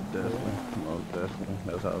real Definitely. Most definitely.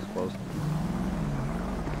 That's how it's supposed to be.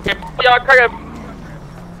 Y'all crack up.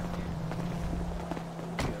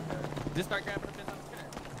 Just start grabbing the bits on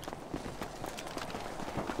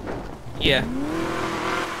the Yeah.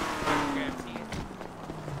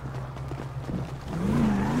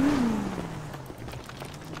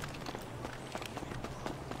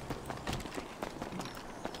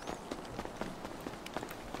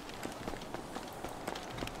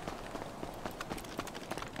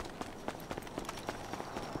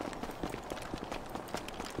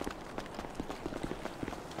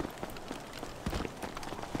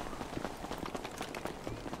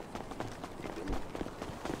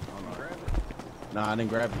 Nah, I didn't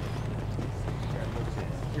grab it.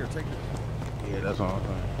 Here, take it. Yeah, that's all I'm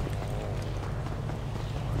saying.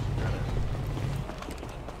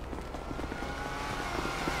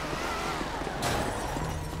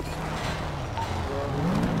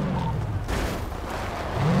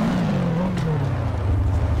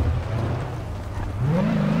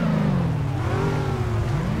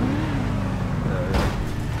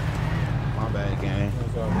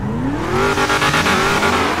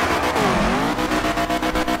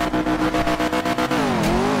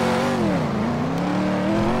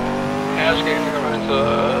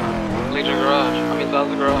 How's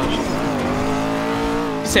the garage?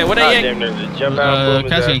 You said what are you?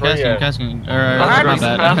 Casking. My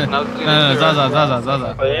bad. No, Zaza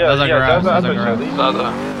garage.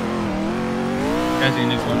 Casking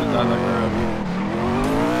next one is Zaza garage.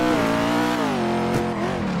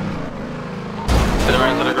 Sit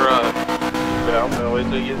around to the garage. Yeah, I'm gonna wait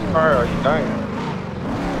till he gets his car out. He's dying.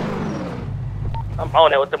 I'm on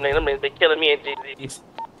that with them niggas. Them niggas been killing me and GZ.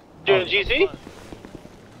 You and GC?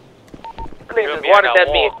 Them niggas just watered that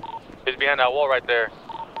bitch. He's behind that wall right there.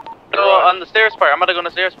 Go on the stairs part. I'm about to go on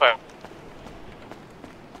the stairs part.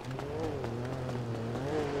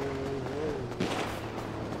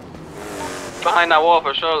 Behind that wall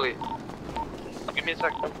for surely. Give me a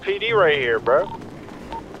second. PD right here, bro.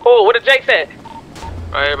 Oh, what did Jake say?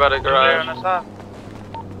 Right here by the garage.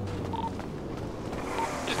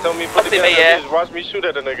 Just tell me put the gun down. Just watch me shoot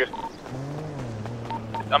at a nigga.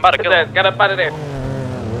 I'm about to kill him. Got up out of there.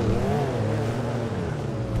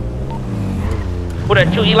 Who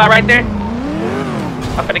that you, Eli, right there?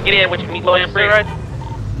 I'm finna get in with you, Meatloaf and Free, right?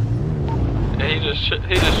 Yeah, he just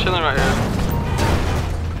chilling right here.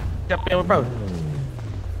 Jump in with bro.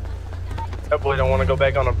 That boy don't want to go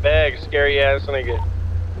back on a bag, scary ass nigga.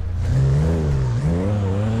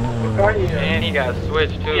 And he got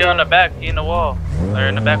switched too. He on the back, he in the wall. Or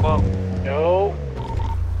in the back wall. No.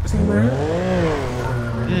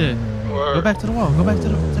 Yeah. Word. Go back to the wall. Go back to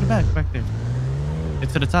the back there.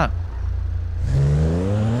 It's to the top.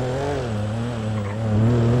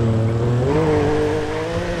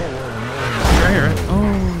 Right here, right?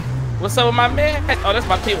 Oh. What's up with my man? Oh, that's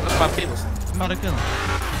my people. I'm about to kill him.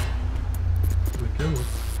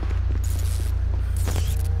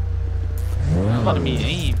 I'm about to be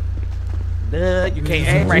aim. Duh, you can't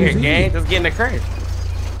aim right here, gang. Just get in the crate.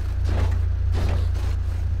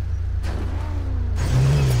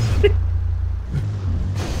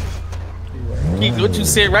 Keep what you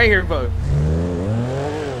said right here, bro.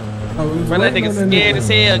 Man, that nigga scared as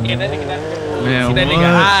hell. Again, that nigga not. Man, see that what? nigga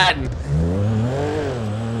hiding.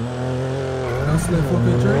 That's that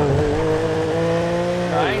fucking drink.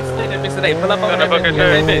 I ain't slick that bitch today. Pull up on that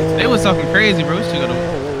bitch. They was talking crazy, bro.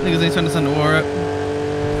 Niggas ain't trying to send the war up.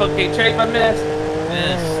 Okay, trade my mess.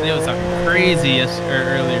 Yes, they was talking crazy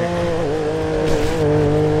earlier.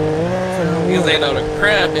 Niggas ain't on the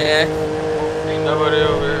crap, man. Ain't nobody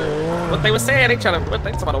over here. What they was saying? They trying to. What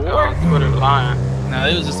they talking about a war? What are lying? Nah,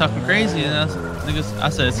 they was just talking crazy, and I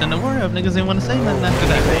said send the war up. Niggas ain't want to say nothing after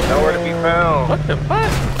that. Ain't nowhere to be found. What the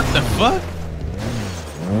fuck? What the fuck?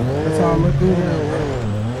 That's all I look through now, bro.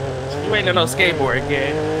 You ain't on no skateboard,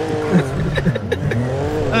 gang.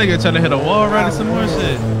 I think they're trying to hit a wall riding some more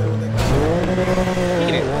shit.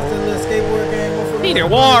 He did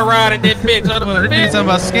wall riding that bitch on the bitch. You talking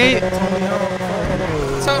about skate?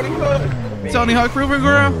 Tony Hawk proving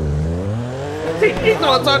girl? He's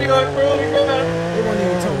on Tony Hawk proving girl. They weren't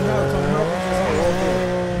even Tony Hawk. Tony Hawk was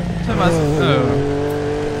just talking about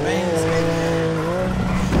main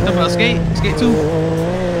talking about skate? Skate 2?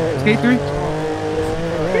 Skate 3?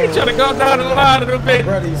 He trying to go down the line a little bit.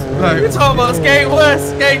 You talking about skate 1,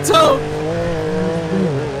 skate 2.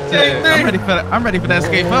 Yeah, I'm ready for that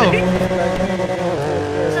skate 4.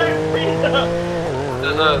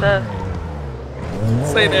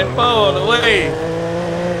 Say that 4 on the way.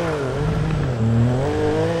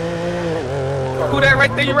 Who that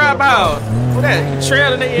right there you ride about? Who that? You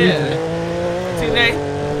trailing the end. T-Nate.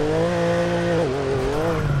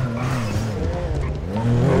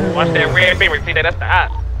 Watch that red paper. See that? That's the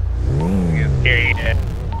hot. Scary.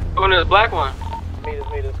 Who in this black one?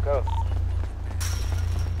 Meet us, go.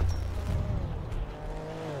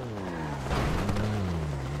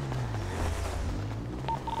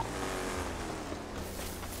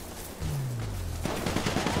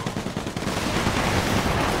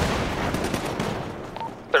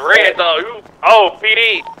 The red though. Oh,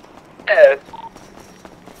 PD. Yes.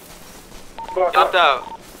 Dropped out.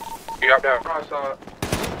 You dropped out. I saw it.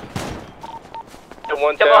 Come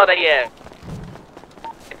on, yeah.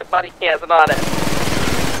 Get the body cams and all that.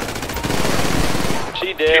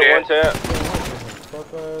 She dead, one tap.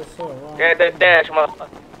 Yeah, that dash, motherfucker.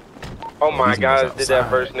 Oh my god, did that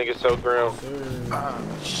first nigga so grim. Ah,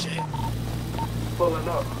 shit. Pulling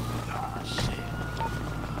up. Ah, shit.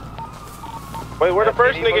 Wait, where'd the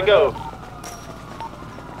first nigga go?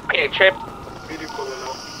 I can't trip. PD pulling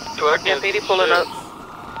up. Yeah, PD pulling up.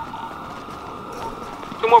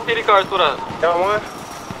 2 more PD cars put up. Got one?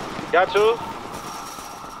 Got 2?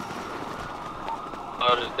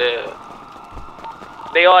 Oh, just dead.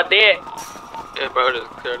 They all dead. Yeah, bro, just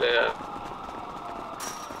clear that.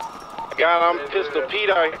 God, I'm pistol Pete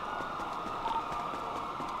out here.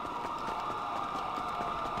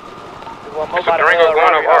 It's a Durango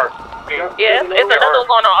going on R. Yeah, it's another one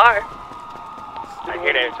going on R. I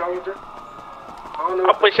hear that.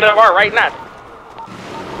 I'll push it up R right now.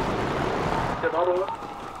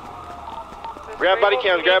 Grab body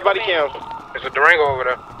cams, grab body cams. There's a Durango over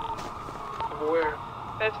there. Where?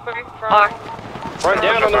 That's pretty far. Run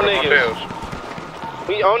down on them niggas.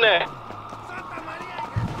 We own that.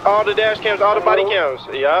 All the dash cams, all the body cams.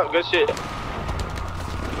 Yeah, good shit.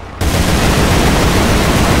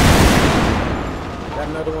 Got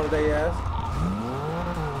another one of they ass.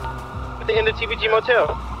 At the end of TVG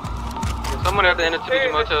Motel. Someone at the end of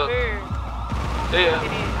TVG Motel. Yeah.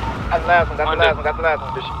 Got the last one, got the last one, got the last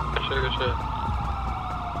one. Good shit, good shit.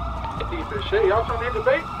 Good shit. Y'all trying to hit the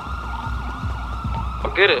bait?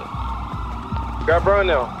 I'll get it. Grab Brian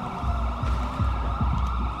now.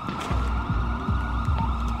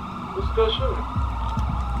 What's good shooting?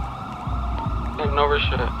 Ain't no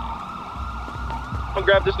shit. I'm gonna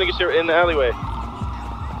grab this nigga shit in the alleyway.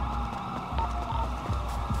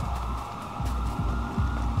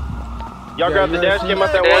 Y'all grab the dash cam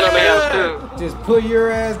out that one on the house too. Just put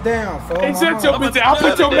your ass down, folks. Hey, shut your bitch. I'll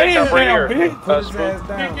put your man down, bitch. Put his ass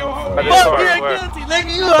down. Fuck, you're guilty,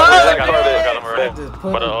 nigga. You I got him already. Just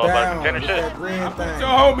put it down. Get that green thing. Put your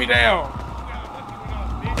homie down.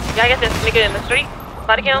 Y'all got this nigga in the street?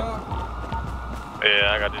 Body count?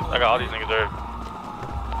 Yeah, I got all these niggas there.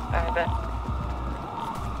 Alright, bet.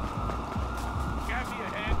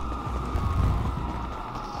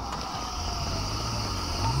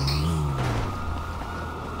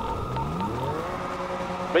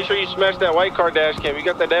 Make sure you smash that white car dash cam. You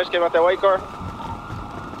got that dash cam out that white car?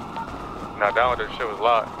 Nah, that one, that shit was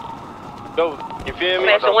locked. Go, you feel me?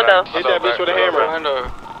 Smash the window. Hit that bitch with a hammer.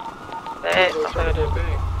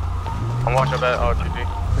 I'm watching that GG.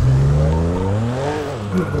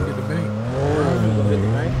 I'm gonna go get the bank.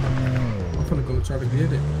 I'm gonna go try to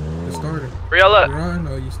get it. It started. Where y'all at? I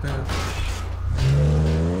know you stand.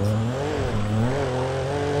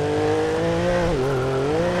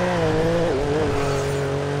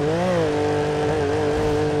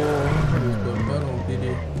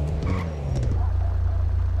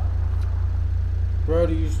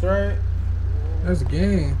 Brody, you straight? That's a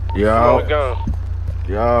game. Yo, Steph,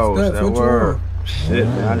 what's that what you word? on? Shit,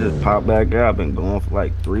 man, I just popped back out. I've been going for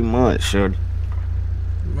like 3 months, sure.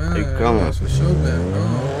 Man, They coming. that's for sure back on.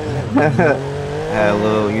 Had a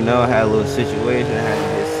little, had a little situation. I had to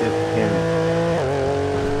get sick again.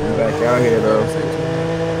 I'm back out here though.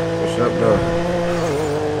 What's up though?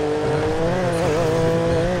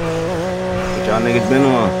 What y'all niggas been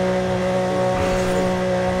on?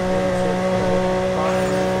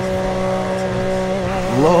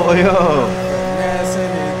 Lord, yo.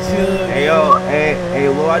 Hey, yo, hey,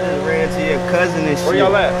 Lord, I just ran to your cousin and shit. Where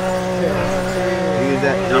y'all at? He was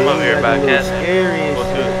at, I'm over here by Cass. Scary and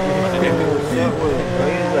shit. He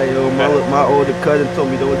was like, yo, my older cousin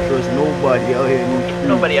told me don't trust nobody out here in these streets.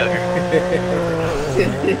 Nobody out here.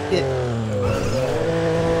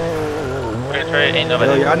 Ain't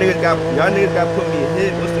nobody. Yo, y'all niggas got put me a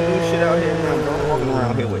hit. What's the new shit out here, man? I'm walking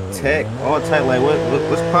around here with tech, all type. Like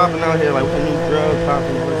what's popping out here? Like what new drugs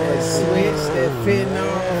popping? That switch, that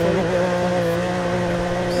fentanyl.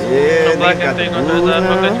 Yeah, Black niggas got the thing on blues that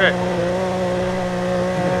now. track.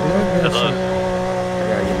 I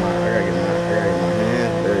gotta get my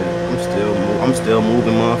hands dirty. I'm still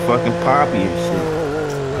moving motherfucking poppy and shit.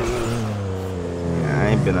 Yeah, I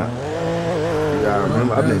ain't been out. You gotta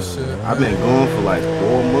remember, I've been gone for like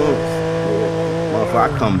 4 months.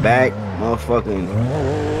 Motherfucker, I come back, motherfucking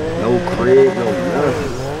no crib, no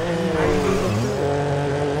nothing.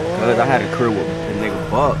 Cause I had a crib with the nigga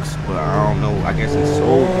Bucks, but I don't know. I guess he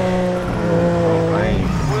sold it.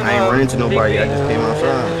 I ain't run into nobody. I just came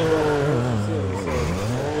outside.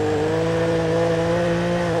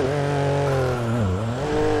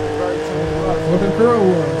 What the girl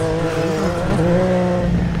was?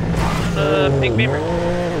 Pink Beamer.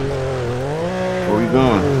 Where we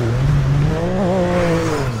going?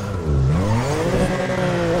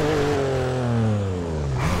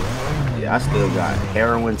 Yeah, I still got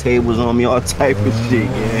heroin tables on me, all type of shit,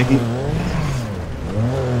 gang.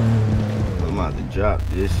 I'm about to drop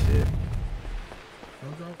this shit.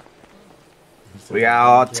 We got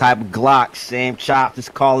all type of Glocks, same chops as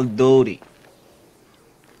Call of Duty.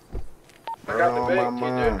 I got the bait,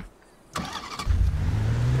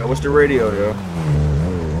 Yo, what's the radio, yo?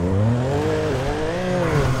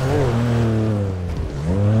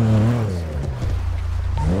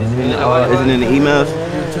 Is it in the emails?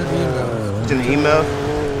 It's in the emails?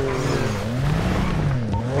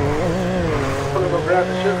 I'm gonna go grab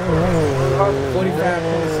the shit for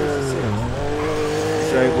 45.66.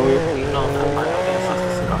 Straight, boy.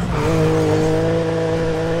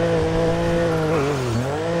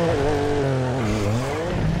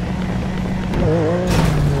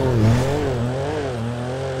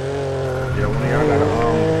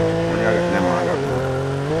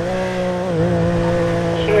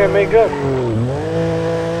 Make up.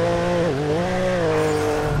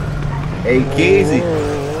 Hey, Kizzy.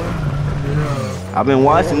 I've been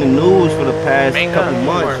watching the news for the past couple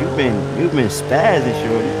months. You've been spazzing,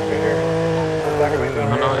 shorty.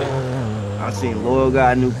 I seen Loyal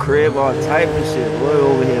got a new crib, all type of shit. Loyal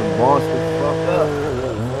over here, boss the fuck up.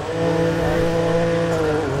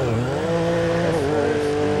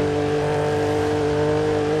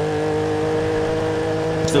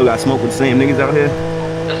 Still got smoke with the same niggas out here?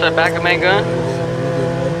 That's that back of main gun?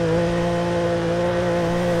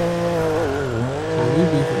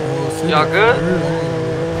 Y'all good?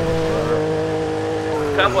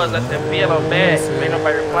 Come was at the field on bad. Ain't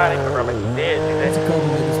nobody replying. But like you dead. There's a couple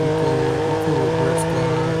niggas we cool with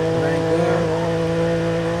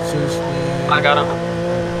I got him.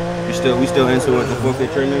 We still into it, the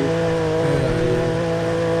forfeit your nigga?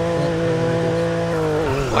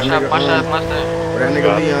 Watch out, Mustang. Where that nigga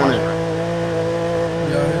be on it?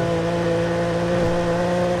 I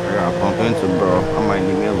gotta bump into bro. I might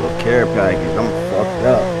need me a little care package. I'm fucked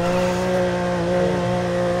up.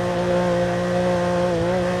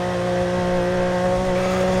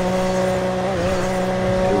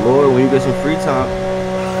 Hey Lord, when you get some free time,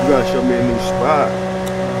 you gotta show me a new spot.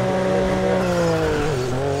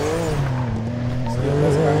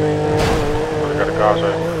 I got a car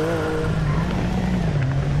right.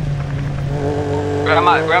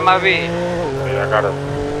 Grab my V. Yeah, I got it.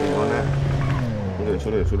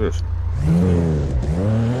 Who this?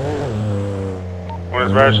 What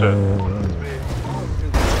is red shit?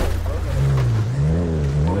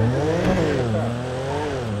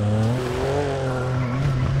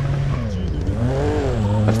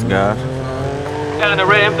 That's the guy. Got in the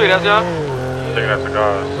red M3, that's y'all? I think that's the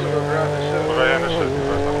guys. Put that in the shit.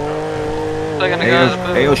 Taking the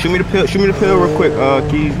Hey, yo, shoot me the pill real quick,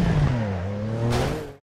 Keys.